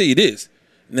I can tell you this.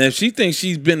 Now, if she thinks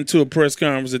she's been to a press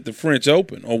conference at the French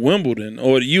Open or Wimbledon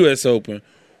or the U.S. Open,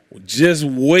 just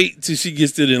wait till she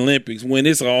gets to the Olympics when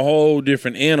it's a whole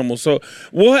different animal. So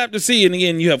we'll have to see. And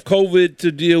again, you have COVID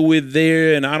to deal with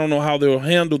there, and I don't know how they'll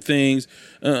handle things.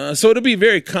 So it'll be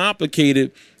very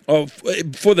complicated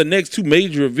for the next two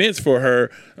major events for her.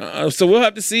 So we'll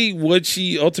have to see what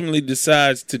she ultimately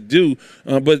decides to do.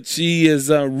 But she is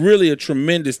really a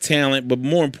tremendous talent. But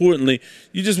more importantly,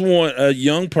 you just want a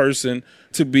young person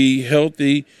to be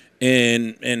healthy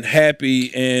and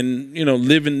happy and,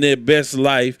 living their best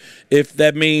life. If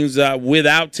that means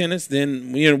without tennis,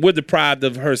 then, we're deprived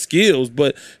of her skills.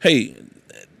 But, hey,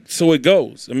 so it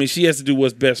goes. I mean, she has to do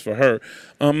what's best for her.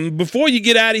 Before you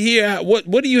get out of here, what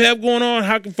do you have going on?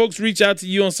 How can folks reach out to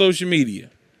you on social media?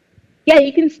 Yeah,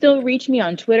 you can still reach me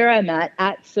on Twitter. I'm at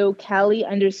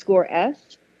SoCali_S.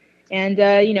 And,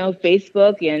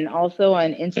 Facebook and also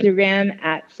on Instagram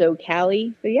at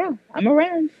SoCali. So, yeah, I'm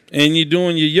around. And you're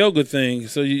doing your yoga thing.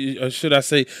 So, or should I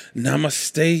say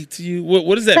namaste to you?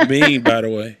 What does that mean, by the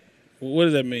way? What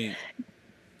does that mean?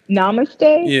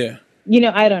 Namaste? Yeah.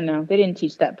 I don't know. They didn't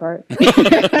teach that part.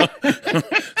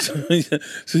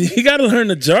 So you got to learn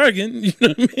the jargon. You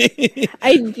know what I mean?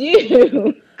 I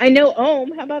do. I know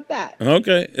Om. How about that?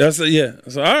 Okay. So,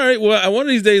 all right. Well, one of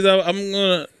these days, I'm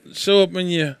going to show up in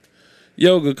your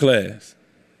yoga class.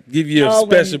 Give you a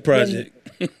special project.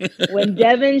 When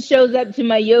Devin shows up to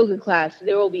my yoga class,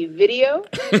 there will be video.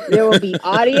 There will be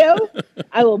audio.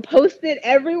 I will post it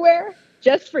everywhere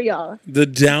just for y'all. The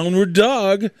downward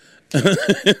dog.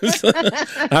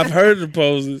 I've heard the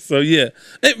poses, so yeah.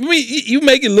 I mean, you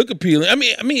make it look appealing. I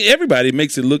mean, everybody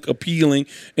makes it look appealing,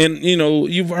 and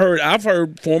I've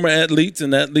heard former athletes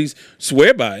and athletes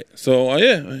swear by it. So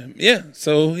yeah.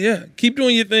 So yeah, keep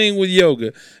doing your thing with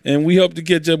yoga, and we hope to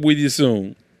catch up with you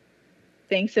soon.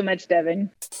 Thanks so much, Devin.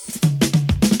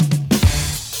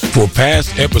 For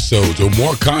past episodes or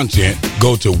more content,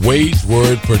 go to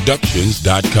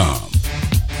wadeswordproductions.com.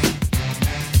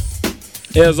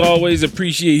 As always,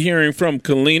 appreciate hearing from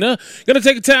Kalina. Going to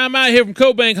take a time out here from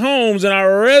CoBank Homes and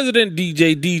our resident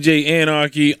DJ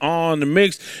Anarchy on the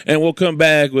mix. And we'll come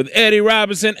back with Eddie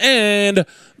Robinson and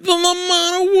the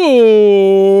Lamont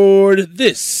Award.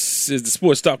 This is the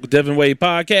Sports Talk with Devin Wade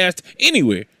podcast,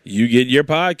 anywhere you get your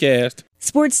podcast.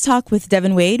 Sports Talk with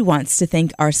Devin Wade wants to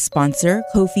thank our sponsor,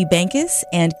 Kofi Bankus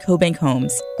and CoBank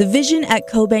Homes. The vision at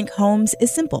CoBank Homes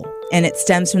is simple, and it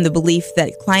stems from the belief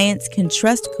that clients can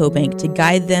trust CoBank to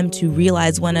guide them to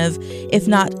realize one of, if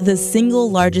not the single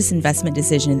largest investment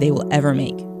decision they will ever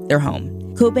make, their home.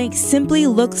 CoBank simply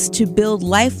looks to build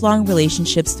lifelong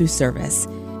relationships through service.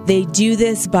 They do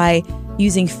this by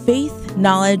using faith,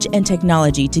 knowledge, and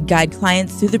technology to guide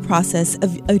clients through the process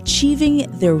of achieving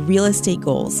their real estate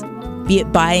goals. Be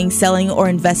it buying, selling, or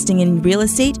investing in real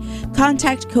estate,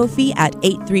 contact Kofi at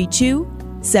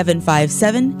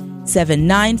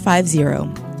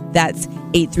 832-757-7950. That's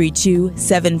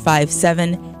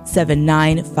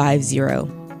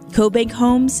 832-757-7950. CoBank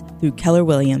Homes through Keller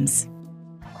Williams.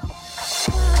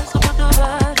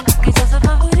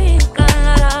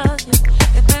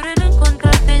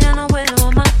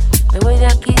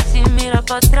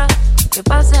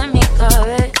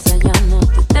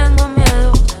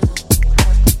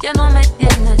 Ya no me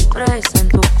tienes presa en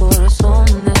tu corazón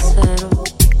de cero.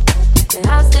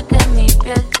 Dejaste que mi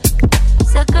piel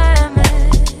se queme.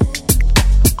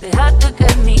 Dejaste que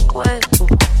mi cuerpo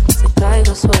se caiga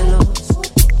al suelo.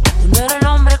 Tú no eres el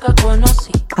hombre que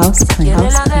conocí. Tiene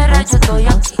la guerra, yo estoy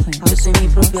aquí. Yo soy mi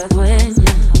propia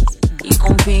dueña y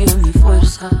confío en mi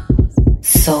fuerza.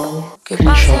 ¿Qué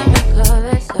pasa en mi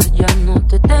cabeza? Ya no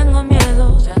te tengo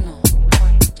miedo.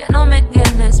 Ya no me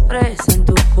tienes presa en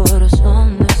tu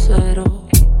corazón de cero.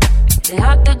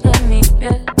 Déjate que mi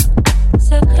piel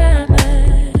se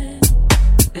queme.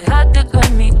 Déjate que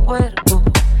mi cuerpo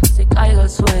se caiga al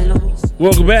suelo.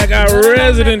 Welcome back, our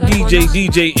resident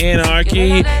DJ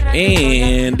Anarchy.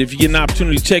 And if you get an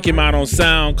opportunity to check him out on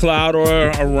SoundCloud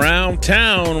or around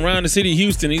town, around the city of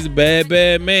Houston, he's a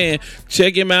bad man.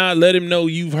 Check him out. Let him know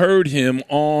you've heard him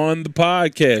on the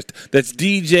podcast. That's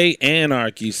DJ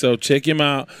Anarchy. So check him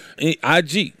out.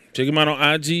 IG. Check him out on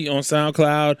IG, on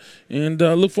SoundCloud, and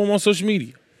look for him on social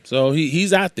media. So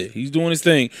he's out there. He's doing his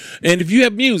thing. And if you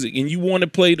have music and you want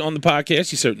it played on the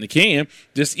podcast, you certainly can.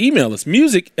 Just email us,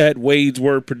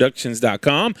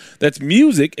 music@wadeswordproductions.com. That's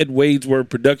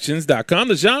music@wadeswordproductions.com.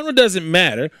 The genre doesn't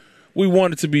matter. We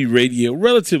want it to be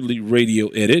relatively radio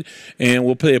edit, and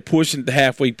we'll play a portion at the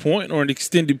halfway point or an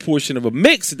extended portion of a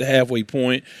mix at the halfway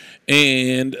point,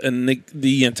 and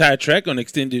the entire track on an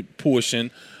extended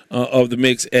portion of the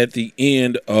mix at the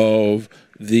end of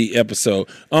the episode.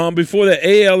 Before that,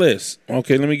 ALS.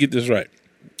 Okay, let me get this right.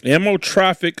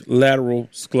 Amyotrophic lateral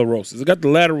sclerosis. I got the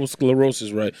lateral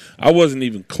sclerosis right. I wasn't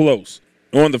even close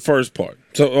on the first part.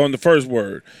 So on the first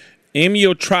word,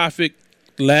 amyotrophic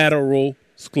lateral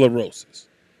sclerosis.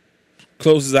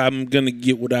 Close as I'm going to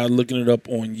get without looking it up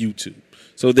on YouTube.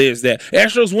 So there's that.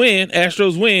 Astros win.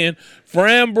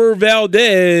 Framber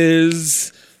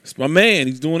Valdez. It's my man.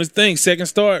 He's doing his thing. Second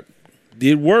start.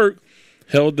 Did work.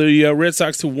 Held the Red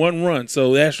Sox to 1 run.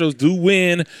 So the Astros do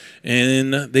win,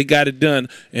 and they got it done.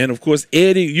 And, of course,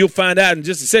 Eddie, you'll find out in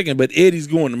just a second, but Eddie's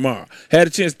going tomorrow. Had a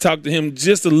chance to talk to him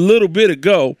just a little bit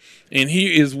ago, and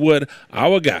here is what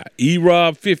our guy,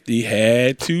 E-Rob50,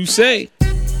 had to say.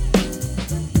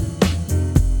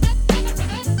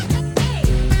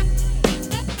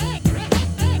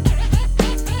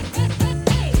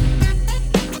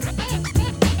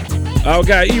 Our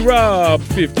guy E-Rob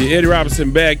 50, Eddie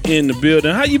Robinson back in the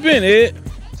building. How you been, Ed?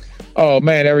 Oh,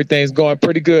 man, everything's going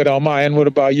pretty good on my end. What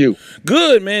about you?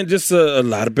 Good, man. Just a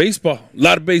lot of baseball. A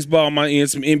lot of baseball on my end.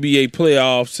 Some NBA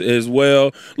playoffs as well.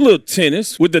 A little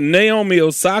tennis with the Naomi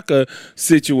Osaka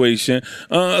situation.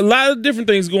 A lot of different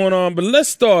things going on. But let's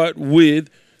start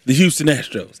with the Houston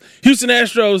Astros. Houston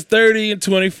Astros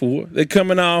 30-24. They're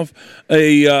coming off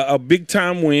a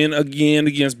big-time win again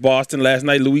against Boston last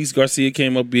night. Luis Garcia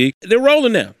came up big. They're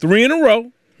rolling now. 3 in a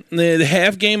row. The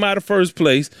half game out of first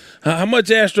place. How much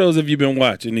Astros have you been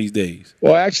watching these days?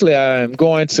 Well, actually, I'm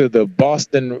going to the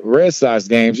Boston Red Sox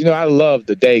games. You know, I love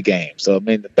the day game. So, I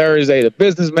mean, the Thursday, the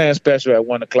businessman special at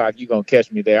 1 o'clock, you're going to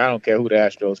catch me there. I don't care who the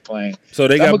Astros playing. So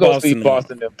they got I'm going to go see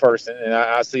Boston Boston in person, and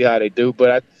I'll see how they do.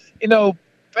 But,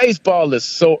 baseball is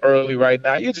so early right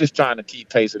now. You're just trying to keep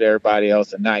pace with everybody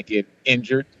else and not get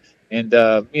injured. And,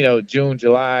 June,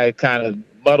 July kind of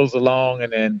muddles along,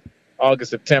 and then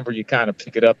August, September, you kind of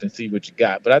pick it up and see what you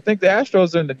got. But I think the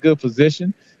Astros are in a good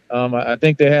position. I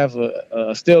think they have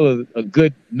still a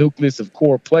good nucleus of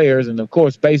core players. And, of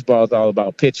course, baseball is all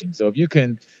about pitching. So if you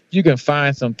can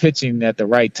find some pitching at the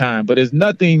right time. But there's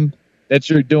nothing that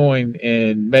you're doing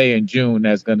in May and June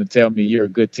that's going to tell me you're a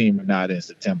good team or not in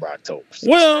September, October.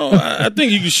 Well, I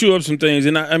think you can show up some things.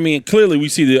 And, I mean, clearly we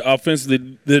see the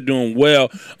offensively they're doing well.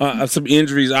 Some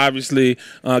injuries, obviously.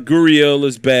 Gurriel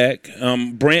is back.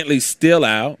 Brantley's still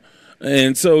out.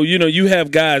 And so, you have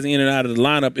guys in and out of the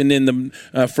lineup. And then the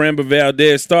Framber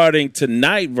Valdez starting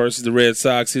tonight versus the Red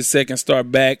Sox, his second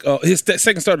start back, his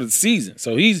second start of the season.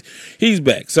 So he's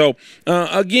back. So,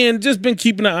 again, just been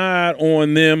keeping an eye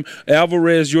on them.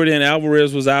 Jordan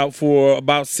Alvarez was out for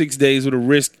about 6 days with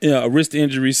a wrist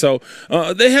injury. So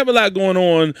they have a lot going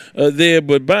on there.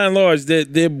 But by and large,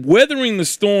 they're weathering the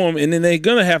storm, and then they're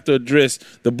going to have to address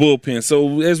the bullpen.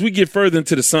 So as we get further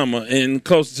into the summer and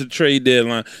closer to the trade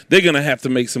deadline, they're going to have to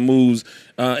make some moves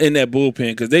in that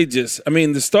bullpen because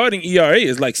the starting ERA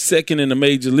is like second in the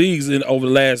major leagues over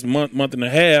the last month and a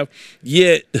half,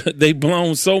 yet they've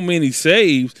blown so many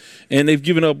saves and they've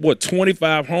given up,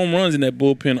 25 home runs in that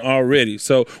bullpen already.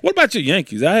 So what about your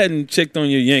Yankees? I hadn't checked on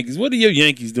your Yankees. What are your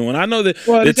Yankees doing? I know that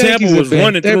the Tampa was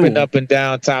running through. They've been up and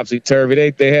down,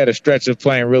 topsy-turvy. They had a stretch of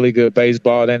playing really good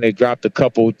baseball, then they dropped a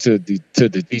couple to the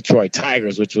Detroit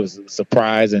Tigers, which was a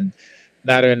surprise, and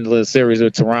now they're in the series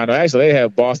with Toronto. Actually, they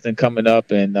have Boston coming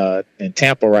up and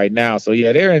Tampa right now. So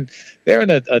yeah, they're in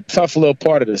a tough little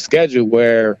part of the schedule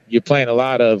where you're playing a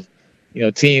lot of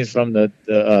teams from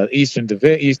the Eastern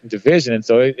Division, and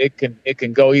so it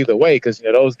can go either way because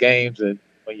those games when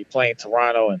you're playing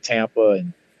Toronto and Tampa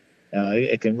and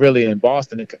it can really in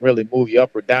Boston it can really move you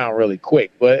up or down really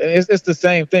quick. But it's the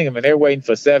same thing. I mean, they're waiting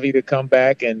for Sevy to come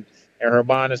back and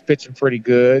Herman is pitching pretty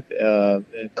good.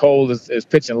 And Cole is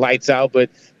pitching lights out,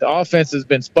 but the offense has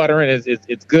been sputtering.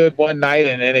 It's good one night,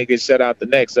 and then it gets shut out the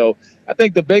next. So I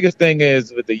think the biggest thing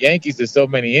is with the Yankees, there's so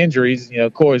many injuries.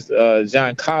 Of course,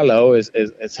 Giancarlo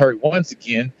is hurt once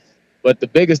again. But the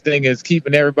biggest thing is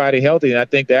keeping everybody healthy, and I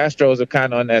think the Astros are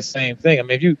kind of on that same thing. I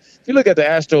mean, if you look at the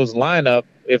Astros lineup,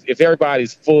 if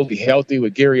everybody's fully healthy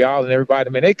with Gary All and everybody,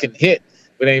 I mean, they can hit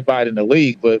with anybody in the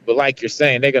league. But like you're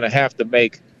saying, they're going to have to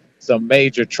make some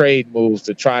major trade moves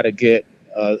to try to get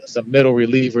some middle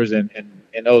relievers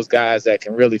and those guys that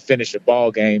can really finish a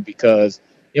ball game because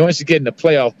once you get into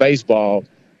playoff baseball,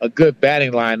 a good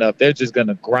batting lineup, they're just going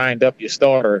to grind up your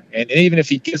starter. And even if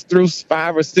he gets through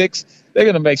 5 or 6, they're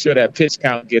going to make sure that pitch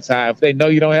count gets high. If they know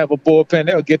you don't have a bullpen,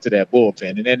 they'll get to that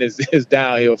bullpen, and then it's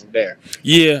downhill from there.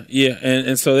 Yeah,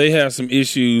 and so they have some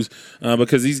issues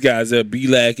because these guys,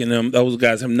 Belak and those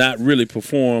guys have not really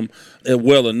performed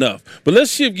well enough. But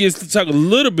let's shift gears to talk a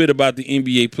little bit about the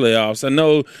NBA playoffs. I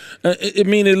know,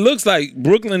 it looks like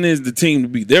Brooklyn is the team to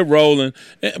beat. They're rolling,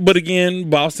 but again,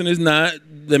 Boston is not.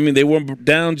 I mean, they were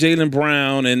down Jaylen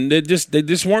Brown, and they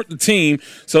just weren't the team.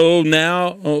 So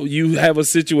now you have a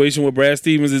situation where Brad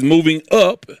Stevens is moving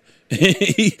up.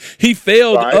 he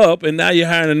failed up, and now you're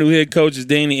hiring a new head coach as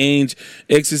Danny Ainge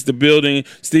exits the building.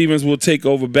 Stevens will take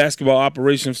over basketball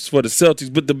operations for the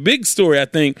Celtics. But the big story, I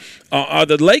think, are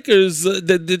the Lakers.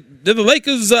 The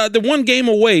Lakers, they're 1 game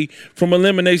away from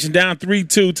elimination, down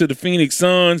 3-2 to the Phoenix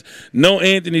Suns. No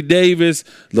Anthony Davis.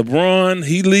 LeBron,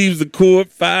 he leaves the court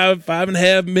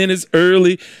 5.5 minutes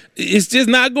early. It's just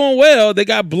not going well. They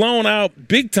got blown out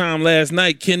big time last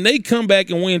night. Can they come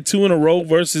back and win 2 in a row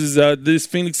versus this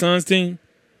Phoenix Suns team?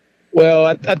 Well,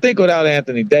 I think without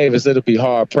Anthony Davis, it'll be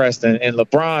hard pressed. And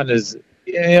LeBron is,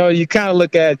 you kind of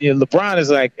look at, LeBron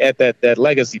is like at that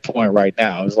legacy point right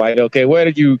now. It's like, okay,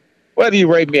 where do you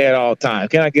rate me at all time?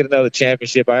 Can I get another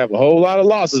championship? I have a whole lot of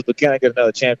losses, but can I get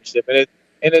another championship? And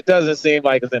and it doesn't seem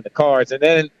like it's in the cards. And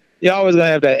then you're always going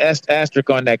to have that asterisk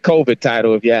on that COVID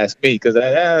title, if you ask me, because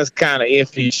that's kind of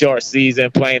iffy, short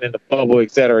season, playing in the bubble,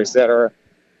 et cetera, et cetera.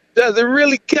 Does it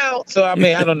really count? So, I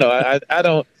mean, I don't know. I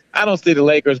don't see the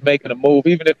Lakers making a move,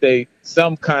 even if they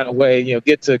some kind of way,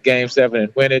 get to Game 7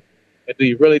 and win it. And do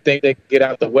you really think they can get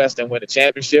out the West and win a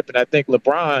championship? And I think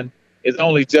LeBron is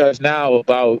only judged now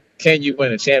about can you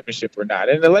win a championship or not.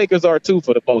 And the Lakers are too,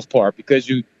 for the most part, because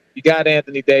you got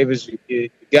Anthony Davis, you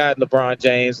got LeBron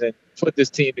James, and put this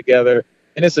team together.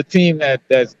 And it's a team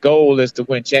that's goal is to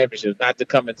win championships, not to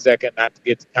come in second, not to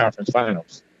get to conference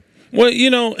finals. Well,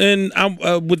 and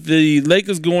with the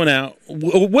Lakers going out,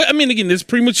 I mean, again, it's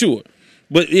premature.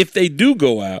 But if they do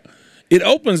go out, it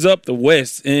opens up the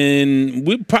West, and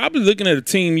we're probably looking at a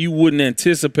team you wouldn't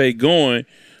anticipate going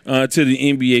to the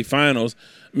NBA Finals.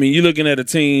 I mean, you're looking at a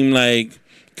team like it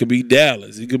could be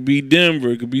Dallas, it could be Denver,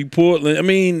 it could be Portland. I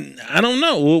mean, I don't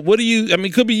know.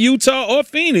 It could be Utah or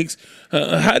Phoenix.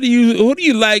 Who do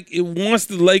you like once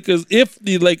if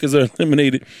the Lakers are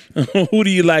eliminated? Who do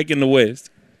you like in the West?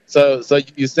 So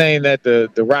you're saying that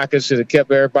the Rockets should have kept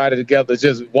everybody together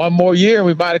just one more year, and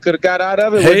we might have could have got out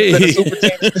of it. Hey. With the super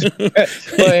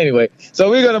team. But anyway, so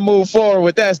we're gonna move forward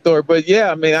with that story. But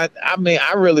yeah,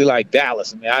 I really like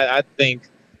Dallas. I think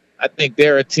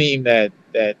they're a team that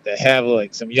have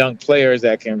like some young players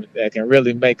that can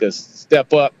really make us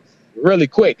step up really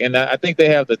quick, and I think they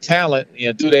have the talent.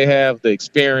 Do they have the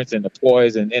experience and the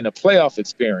poise and the playoff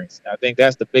experience? I think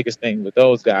that's the biggest thing with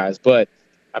those guys. But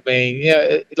I mean,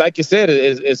 like you said,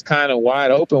 it's kind of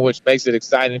wide open, which makes it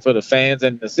exciting for the fans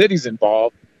and the cities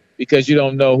involved, because you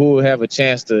don't know who will have a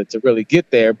chance to really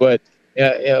get there. But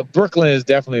Brooklyn is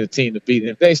definitely the team to beat.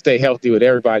 And if they stay healthy with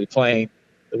everybody playing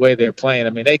the way they're playing, I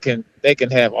mean, they can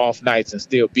have off nights and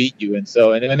still beat you. And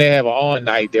when they have an on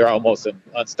night, they're almost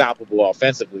unstoppable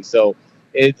offensively. So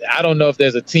I don't know if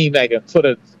there's a team that can put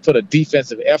a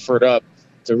defensive effort up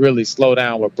to really slow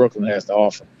down what Brooklyn has to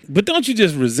offer. But don't you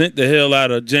just resent the hell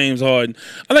out of James Harden?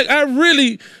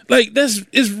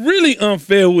 It's really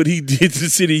unfair what he did to the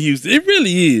city of Houston. It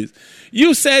really is.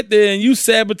 You sat there and you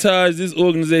sabotaged this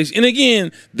organization. And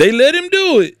again, they let him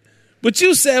do it. But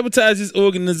you sabotage this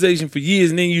organization for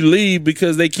years, and then you leave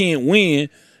because they can't win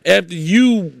after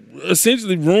you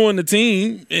essentially ruined the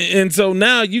team. And so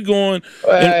now you going.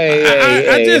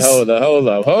 Hold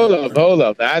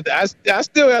up. I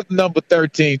still have the number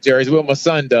 13 jersey, what my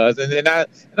son does, and I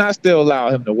still allow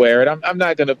him to wear it. I'm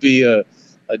not going to be a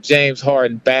James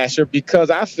Harden basher, because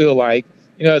I feel like,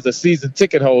 as a season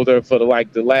ticket holder for the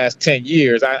last 10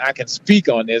 years, I can speak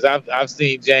on this. I've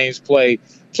seen James play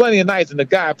plenty of nights, and the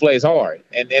guy plays hard.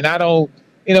 And I don't,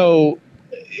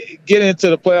 get into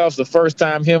the playoffs the first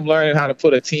time, him learning how to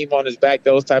put a team on his back,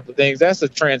 those type of things, that's a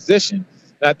transition.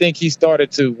 And I think he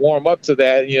started to warm up to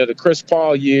that. The Chris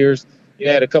Paul years,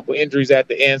 had a couple injuries at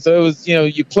the end. So it was,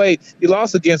 you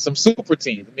lost against some super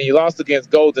teams. I mean, you lost against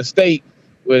Golden State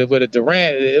with a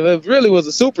Durant. It really was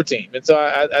a super team. And so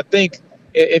I think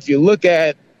if you look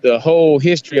at the whole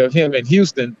history of him in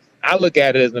Houston, I look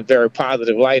at it as a very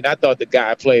positive light, and I thought the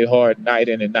guy played hard night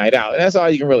in and night out, and that's all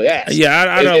you can really ask.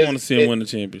 Yeah, I don't want to see him win the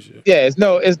championship. Yeah, it's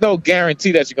no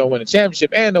guarantee that you're going to win a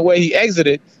championship. And the way he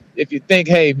exited, if you think,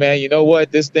 hey, man, you know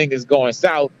what, this thing is going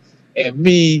south, and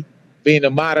me being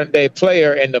a modern-day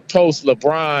player in the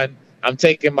post-LeBron, I'm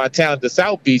taking my talent to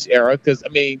South Beach era, because, I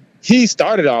mean, he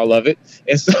started all of it.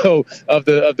 And so of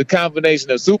the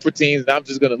combination of super teams, and I'm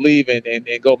just going to leave and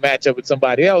go match up with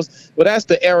somebody else. Well, that's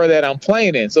the era that I'm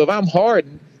playing in. So if I'm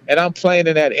Harden and I'm playing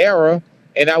in that era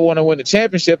and I want to win the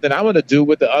championship, then I'm going to do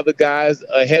what the other guys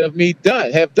ahead of me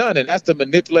have done. And that's to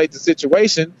manipulate the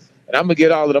situation. And I'm going to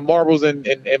get all of the marbles in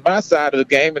my side of the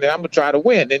game, and then I'm going to try to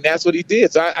win. And that's what he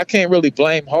did. So I can't really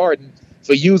blame Harden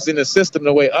for using the system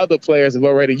the way other players have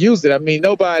already used it. I mean,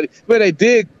 they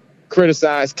did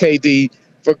criticize KD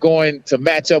for going to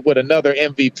match up with another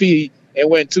MVP and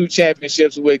win 2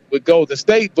 championships with Golden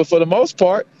State. But for the most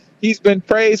part, he's been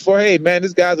praised for, hey, man,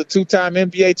 this guy's a 2-time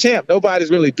NBA champ. Nobody's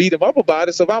really beat him up about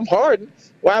it. So if I'm Harden,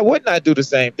 why wouldn't I do the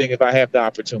same thing if I have the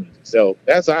opportunity? So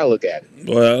that's how I look at it.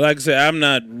 Well, like I said, I'm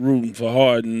not rooting for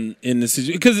Harden in this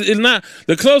situation, because it's not.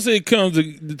 The closer it comes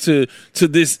to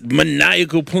this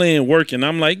maniacal plan working,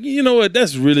 I'm like, you know what?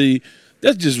 That's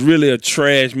just really a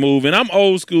trash move. And I'm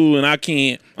old school, and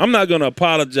I'm not going to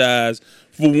apologize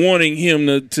for wanting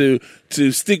him to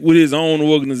stick with his own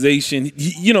organization.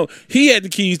 He had the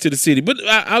keys to the city. But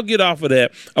I'll get off of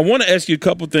that. I want to ask you a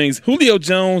couple things. Julio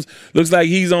Jones looks like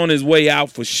he's on his way out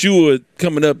for sure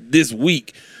coming up this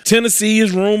week. Tennessee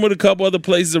is rumored. A couple other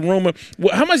places are rumored.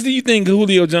 How much do you think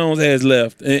Julio Jones has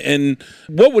left? And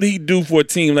what would he do for a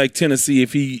team like Tennessee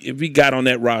if he got on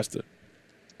that roster?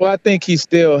 Well, I think he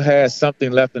still has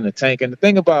something left in the tank. And the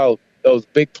thing about those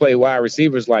big play wide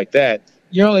receivers like that,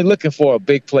 you're only looking for a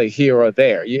big play here or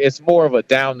there. It's more of a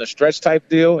down the stretch type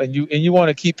deal, and you want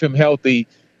to keep him healthy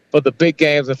for the big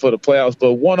games and for the playoffs.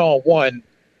 But one-on-one,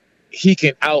 he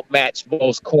can outmatch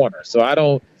most corners. So I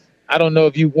don't know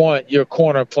if you want your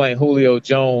corner playing Julio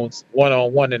Jones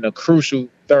one-on-one in a crucial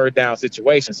third down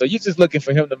situation. So you're just looking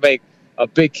for him to make a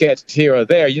big catch here or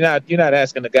there. You're not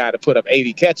asking the guy to put up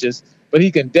 80 catches, but he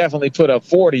can definitely put up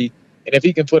 40. And if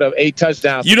he can put up 8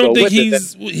 touchdowns, you don't think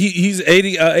he's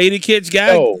 80 catch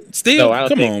guy? No, still, no, I don't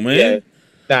come think, on, man.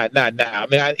 Yeah, nah. I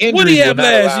mean, injuries what did he have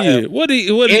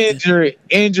last year?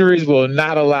 Injuries will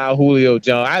not allow Julio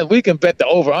Jones. We can bet the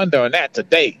over under on that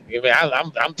today. I mean,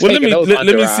 I'm taking those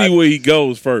under. Let me see where he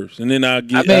goes first, and then I'll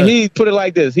get. I mean, he put it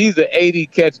like this: he's an 80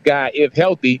 catch guy if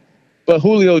healthy. But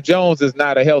Julio Jones is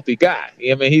not a healthy guy.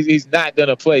 I mean, he's not going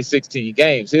to play 16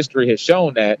 games. History has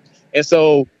shown that. And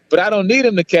so, but I don't need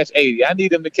him to catch 80. I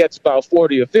need him to catch about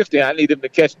 40 or 50. I need him to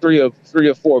catch three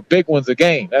or four big ones a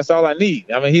game. That's all I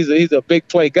need. I mean, he's a big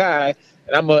play guy,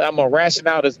 and I'm gonna ration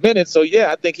out his minutes. So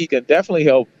yeah, I think he can definitely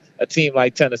help a team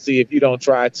like Tennessee if you don't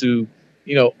try to,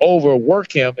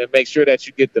 overwork him and make sure that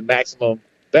you get the maximum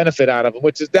benefit out of him,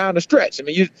 which is down the stretch.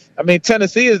 I mean,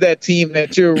 Tennessee is that team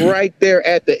that you're right there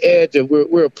at the edge of.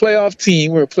 We're a playoff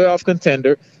team. We're a playoff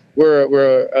contender.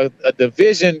 We're a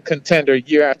division contender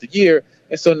year after year.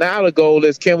 And so now the goal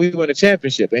is, can we win a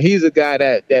championship? And he's a guy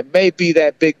that may be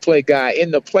that big play guy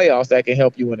in the playoffs that can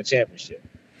help you win a championship.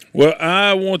 Well,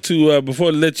 I want to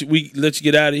before we let you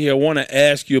get out of here, I want to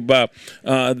ask you about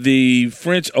the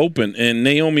French Open and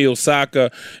Naomi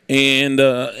Osaka and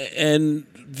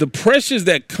the pressures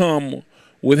that come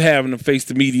with having to face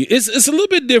the media. It's a little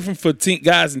bit different for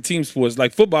guys in team sports,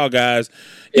 like football guys.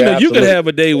 You could have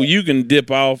a day where you can dip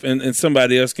off and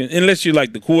somebody else can, unless you're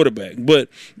like the quarterback. But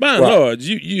by and large,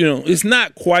 it's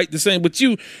not quite the same. But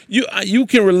you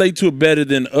can relate to it better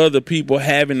than other people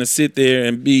having to sit there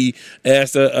and be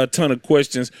asked a ton of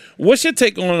questions. What's your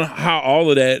take on how all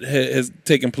of that has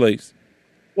taken place?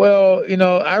 Well,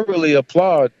 I really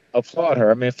applaud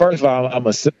her. I mean, first of all, I'm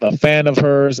a fan of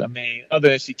hers. I mean, other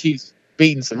than she keeps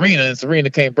beating Serena, and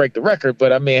Serena can't break the record.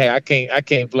 But I mean, hey, I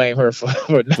can't blame her for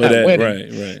not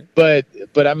winning. Right.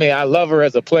 But I mean, I love her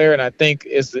as a player, and I think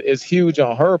it's huge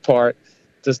on her part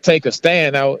to take a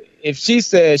stand. Now, if she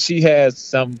says she has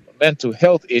some mental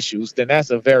health issues, then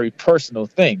that's a very personal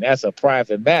thing. That's a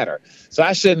private matter. So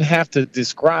I shouldn't have to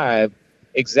describe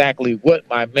exactly what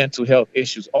my mental health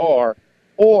issues are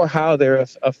or how they're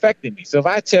affecting me. So if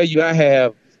I tell you I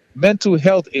have mental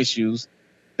health issues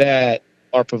that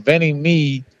are preventing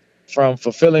me from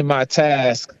fulfilling my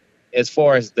task as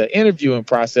far as the interviewing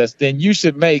process, then you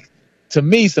should make, to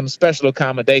me, some special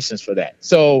accommodations for that.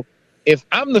 So if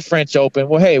I'm the French Open,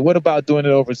 well, hey, what about doing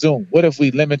it over Zoom? What if we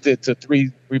limit it to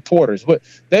 3 reporters?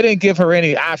 They didn't give her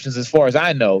any options, as far as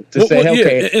I know, to say,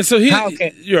 okay. And so you're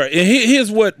right. And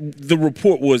here's what the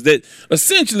report was, that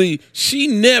essentially she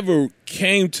never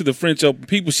came to the French Open.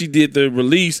 People, she did the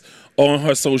release on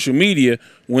her social media.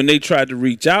 When they tried to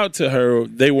reach out to her,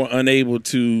 they were unable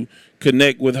to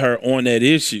connect with her on that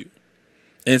issue.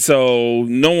 And so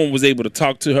no one was able to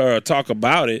talk to her or talk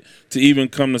about it to even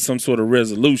come to some sort of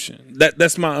resolution.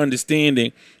 That's my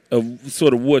understanding of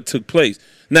sort of what took place.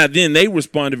 Now, then they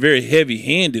responded very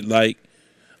heavy-handed, like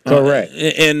correct.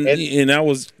 And that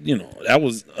was, that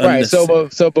was right.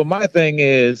 But my thing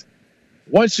is,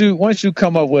 once you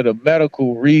come up with a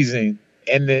medical reason,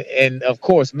 and of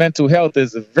course mental health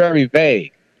is very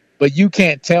vague, but you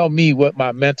can't tell me what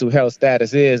my mental health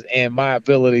status is and my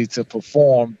ability to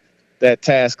perform that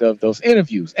task of those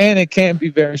interviews. And it can be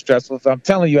very stressful. If I'm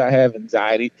telling you I have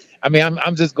anxiety, I mean,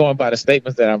 I'm just going by the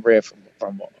statements that I've read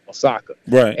from Osaka.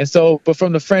 Right. And so, but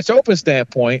from the French Open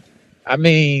standpoint, I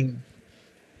mean,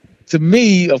 to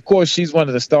me, of course, she's one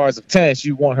of the stars of tennis.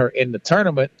 You want her in the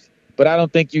tournament, but I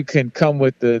don't think you can come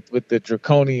with the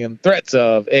draconian threats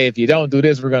of, hey, if you don't do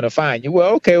this, we're going to fine you.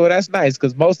 Well, okay, well, that's nice,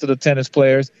 because most of the tennis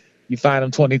players, you fine them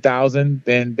 $20,000,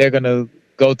 then they're going to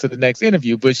go to the next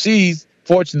interview. But she's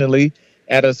fortunately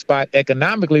at a spot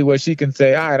economically where she can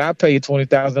say, all right, I'll pay you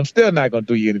 $20,000. I'm still not going to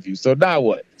do your interview. So now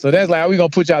what? So that's like, are we going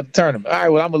to put you out the tournament? All right,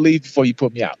 well, I'm going to leave before you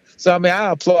put me out. So, I mean,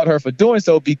 I applaud her for doing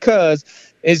so, because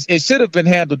it should have been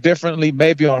handled differently,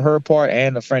 maybe on her part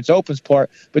and the French Open's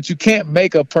part. But you can't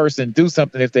make a person do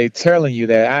something if they're telling you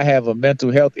that I have a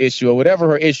mental health issue or whatever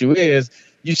her issue is.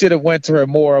 You should have went to her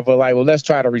more of a like, well, let's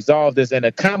try to resolve this and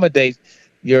accommodate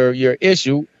your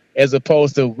issue, as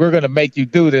opposed to, we're going to make you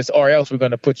do this or else we're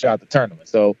going to put you out the tournament.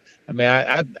 So, I mean,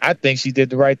 I think she did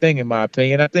the right thing, in my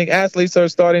opinion. I think athletes are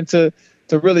starting to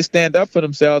to really stand up for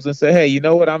themselves and say, hey, you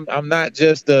know what? I'm not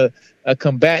just a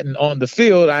combatant on the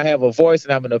field. I have a voice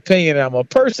and I'm an opinion and I'm a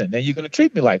person, and you're going to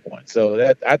treat me like one. So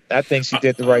that I think she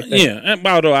did the right thing. Yeah, and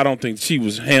although I don't think she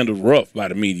was handled rough by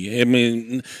the media. I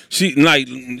mean,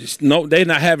 they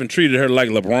not having treated her like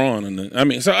LeBron.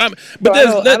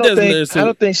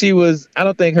 I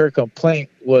don't think her complaint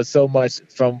was so much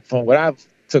from what I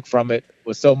took from it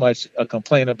was so much a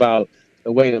complaint about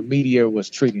the way the media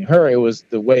was treating her. It was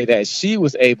the way that she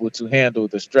was able to handle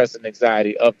the stress and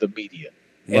anxiety of the media.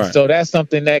 And so that's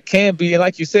something that can be, and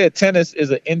like you said, tennis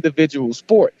is an individual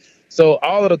sport. So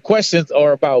all of the questions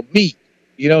are about me.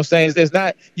 You know what I'm saying? There's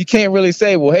not, you can't really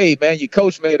say, well, hey, man, your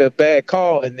coach made a bad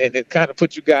call and it kind of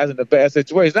put you guys in a bad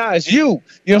situation. No, it's you.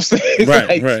 You know what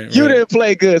I'm saying? You didn't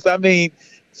play good. So, I mean,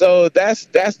 so that's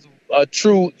a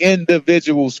true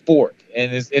individual sport.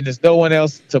 And there's no one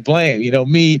else to blame. You know,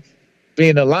 me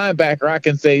being a linebacker, I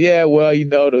can say, yeah, well, you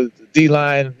know, the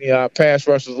D-line, you know, our pass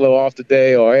rush was a little off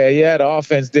today, or yeah, the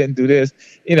offense didn't do this,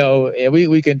 you know, and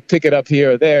we can pick it up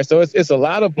here or there. So it's a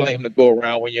lot of blame to go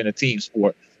around when you're in a team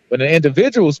sport. But in an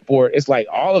individual sport, it's like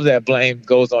all of that blame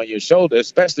goes on your shoulder,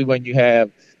 especially when you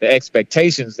have the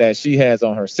expectations that she has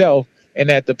on herself and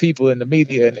that the people in the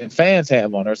media and fans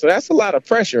have on her. So that's a lot of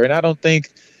pressure. And I don't think,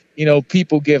 you know,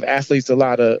 people give athletes a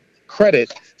lot of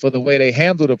credit for the way they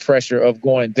handle the pressure of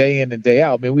going day in and day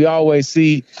out. I mean, we always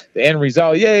see the end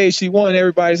result. Yay, she won.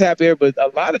 Everybody's happy. But a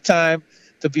lot of time,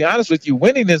 to be honest with you,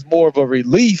 winning is more of a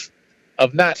relief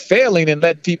of not failing and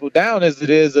letting people down as it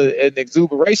is an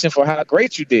exuberation for how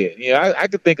great you did. You know, I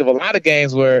could think of a lot of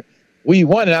games where we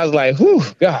won and I was like, whew,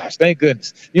 gosh, thank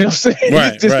goodness. You know what I'm saying?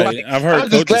 Right, just right. Like, I've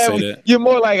heard coaches say that. You're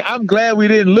more like, I'm glad we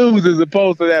didn't lose as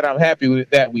opposed to that I'm happy with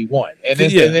that we won. And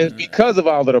it's because of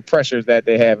all of the pressures that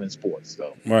they have in sports.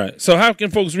 So. Right. So how can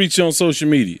folks reach you on social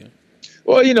media?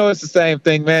 Well, you know, it's the same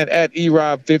thing, man, at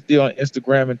eRob50 on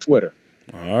Instagram and Twitter.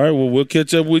 All right. Well, we'll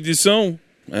catch up with you soon.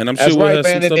 And I'm That's sure we'll right, have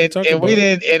man. some stuff to talk about. We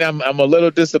didn't, and I'm a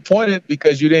little disappointed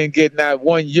because you didn't get not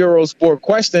one Eurosport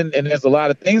question, and there's a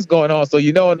lot of things going on. So,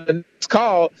 you know, in the next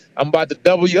call, I'm about to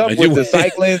double you up with the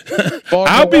cycling.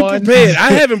 I'll be prepared.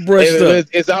 I haven't brushed up.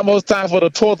 It's almost time for the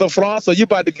Tour de France, so you're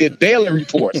about to get daily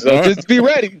reports. So just be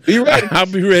ready. Be ready. I'll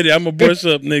be ready. I'm going to brush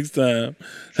up next time.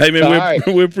 Hey, man,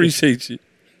 we appreciate you.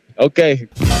 Okay.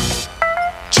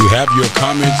 To have your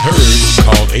comments heard,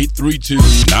 call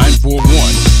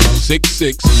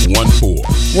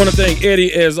 832-941-6614. Want to thank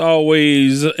Eddie as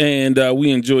always, and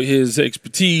we enjoy his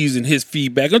expertise and his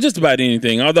feedback on just about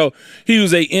anything. Although he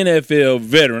was a NFL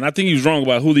veteran, I think he was wrong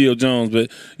about Julio Jones, but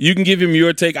you can give him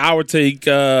your take, our take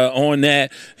on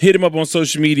that. Hit him up on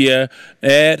social media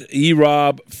at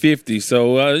eRob50.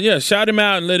 So shout him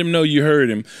out and let him know you heard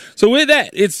him. So with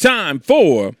that, it's time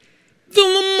for the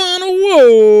Lamont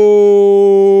Award.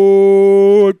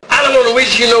 I don't want to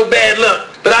wish you no bad luck,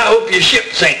 but I hope your ship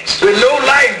sinks with no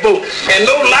lifeboat and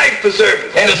no life preserver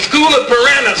and a school of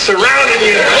piranhas surrounding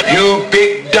you. You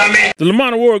big dummy. The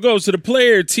Lamont Award goes to the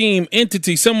player, team,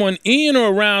 entity, someone in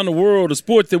or around the world of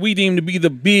sports that we deem to be the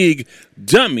big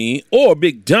dummy or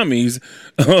big dummies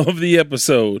of the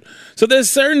episode. So there's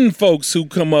certain folks who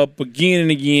come up again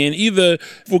and again, either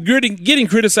for getting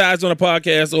criticized on a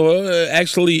podcast or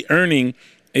actually earning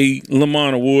a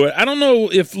Lamont Award. I don't know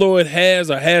if Floyd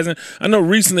has or hasn't. I know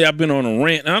recently I've been on a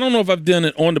rant. I don't know if I've done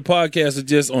it on the podcast or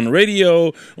just on the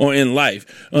radio or in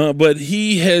life, but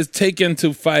he has taken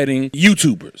to fighting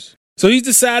YouTubers. So he's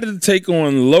decided to take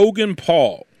on Logan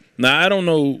Paul. Now, I don't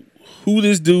know who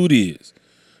this dude is,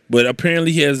 but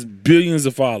apparently he has billions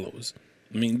of followers.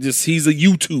 I mean, he's a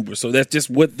YouTuber, so that's just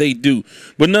what they do.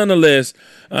 But nonetheless,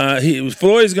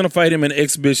 Floyd's going to fight him in an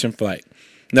exhibition fight.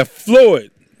 Now,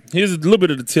 Floyd, here's a little bit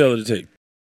of the tale of the tape.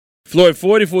 Floyd,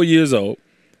 44 years old.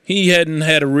 He hadn't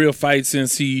had a real fight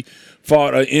since he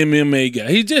fought an MMA guy.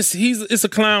 It's a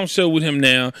clown show with him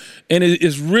now, and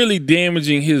it's really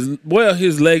damaging his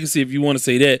legacy, if you want to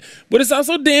say that. But it's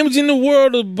also damaging the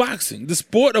world of boxing, the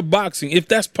sport of boxing, if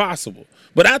that's possible.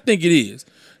 But I think it is.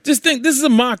 Just think, this is a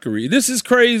mockery. This is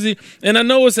crazy, and I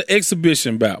know it's an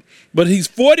exhibition bout. But he's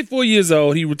 44 years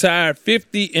old. He retired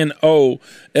 50-0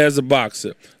 as a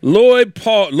boxer.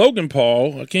 Logan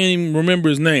Paul, I can't even remember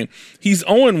his name. He's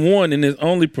 0-1 in his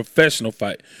only professional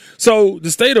fight. So the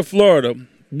state of Florida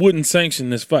wouldn't sanction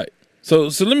this fight.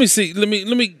 So let me see. Let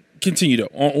me continue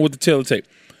though on with the tale of tape.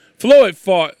 Floyd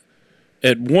fought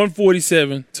at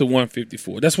 147 to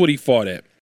 154. That's what he fought at.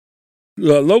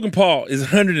 Logan Paul is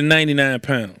 199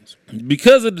 pounds.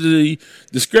 Because of the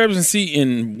discrepancy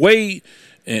in weight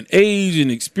and age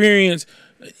and experience,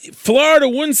 Florida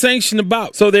wouldn't sanction the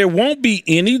bout. So there won't be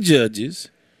any judges,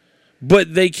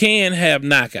 but they can have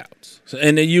knockouts.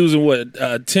 And they're using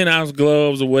 10-ounce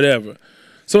gloves or whatever.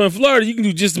 So in Florida, you can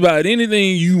do just about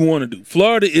anything you want to do.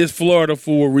 Florida is Florida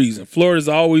for a reason. Florida's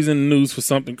always in the news for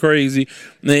something crazy.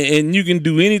 And you can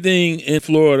do anything in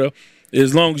Florida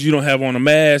as long as you don't have on a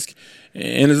mask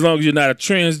and as long as you're not a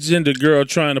transgender girl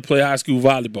trying to play high school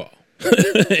volleyball.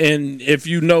 And if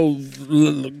you know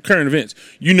current events,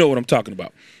 you know what I'm talking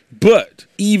about. But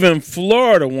even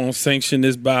Florida won't sanction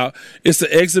this bout. It's an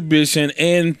exhibition,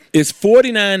 and it's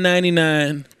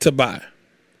 $49.99 to buy.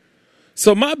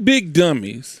 So my big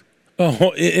dummies,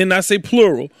 and I say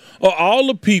plural, are all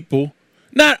the people,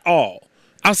 not all,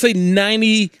 I'll say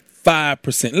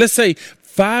 95%. Let's say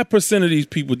 5% of these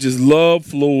people just love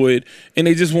Floyd and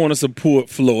they just want to support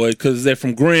Floyd because they're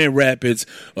from Grand Rapids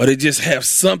or they just have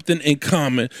something in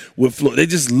common with Floyd. They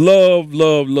just love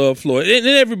Floyd. And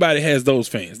everybody has those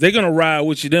fans. They're going to ride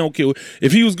with you. They don't care.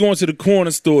 If he was going to the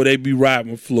corner store, they'd be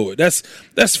riding with Floyd. That's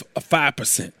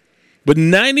 5%. But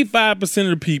 95% of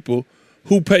the people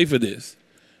who pay for this,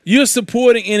 you're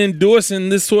supporting and endorsing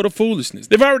this sort of foolishness.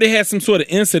 They've already had some sort of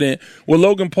incident where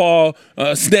Logan Paul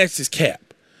snatched his cap.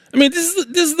 I mean, this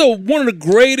is one of the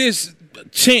greatest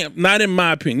champ, not in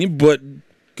my opinion, but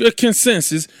a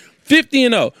consensus,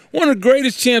 50-0. One of the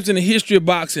greatest champs in the history of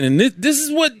boxing. And this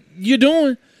is what you're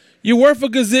doing. You're worth $1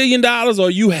 gazillion, or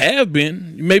you have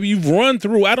been. Maybe you've run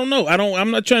through. I don't know.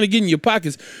 I'm not trying to get in your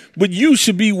pockets, but you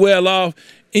should be well off,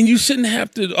 and you shouldn't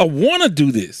have to or want to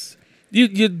do this.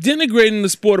 You're denigrating the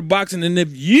sport of boxing, and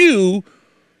if you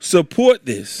support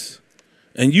this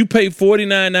and you pay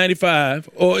 $49.95,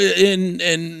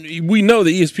 and we know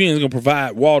that ESPN is going to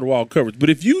provide wall-to-wall coverage, but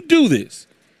if you do this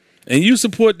and you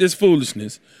support this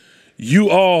foolishness, you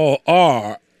all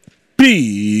are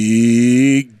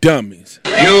big dummies.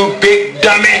 You big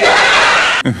dummy.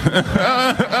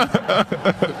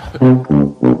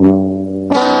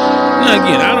 Now,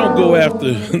 again, I don't go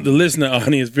after the listener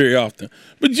audience very often,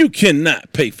 but you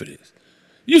cannot pay for this.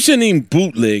 You shouldn't even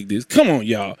bootleg this. Come on,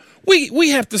 y'all. We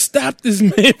have to stop this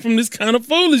man from this kind of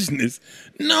foolishness.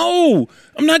 No,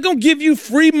 I'm not going to give you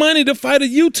free money to fight a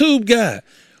YouTube guy.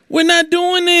 We're not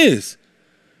doing this.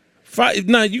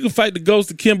 Now, you can fight the ghost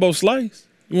of Kimbo Slice.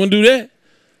 You want to do that?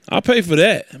 I'll pay for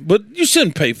that. But you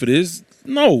shouldn't pay for this.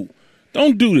 No,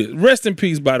 don't do this. Rest in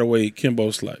peace, by the way,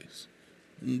 Kimbo Slice.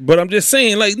 But I'm just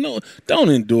saying, no, don't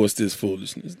endorse this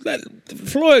foolishness. Let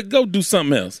Floyd go do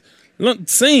something else.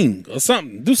 Sing or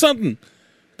something. Do something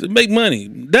to make money.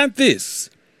 Not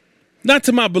this. Not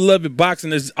to my beloved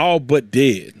boxing that's all but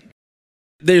dead.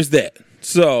 There's that.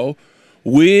 So,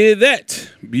 with that,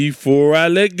 before I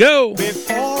let go,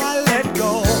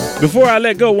 I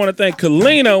want to thank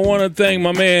Kalina. I want to thank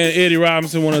my man Eddie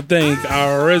Robinson. I want to thank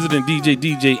our resident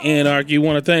DJ Anarchy. I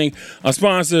want to thank our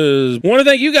sponsors. I want to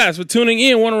thank you guys for tuning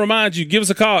in. I want to remind you, give us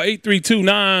a call,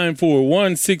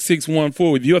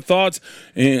 832-941-6614 with your thoughts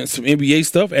and some NBA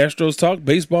stuff, Astros talk,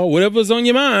 baseball, whatever's on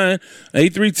your mind.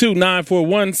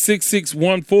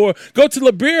 832-941-6614. Go to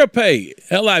LiberaPay,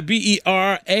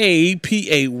 LIBERAPAY,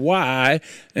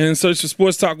 and search for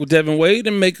Sports Talk with Devin Wade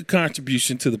and make a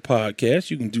contribution to the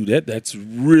podcast. You can do that. That's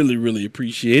really, really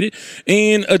appreciated.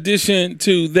 In addition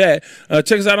to that,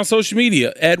 check us out on social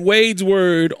media at Wade's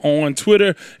Word on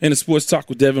Twitter and the Sports Talk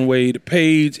with Devin Wade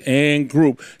page and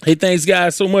group. Hey, thanks,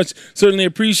 guys, so much. Certainly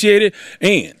appreciate it.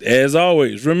 And as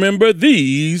always, remember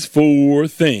these 4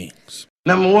 things.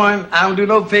 Number 1, I don't do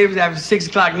no favors after 6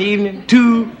 o'clock in the evening.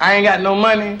 2, I ain't got no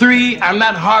money. 3, I'm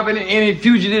not harboring any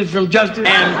fugitives from justice.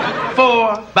 And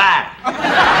 4, bye.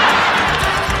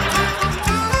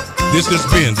 This has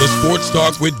been the Sports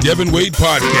Talk with Devin Wade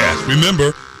podcast.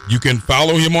 Remember, you can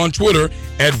follow him on Twitter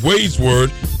at Wade's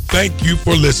Word. Thank you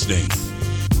for listening.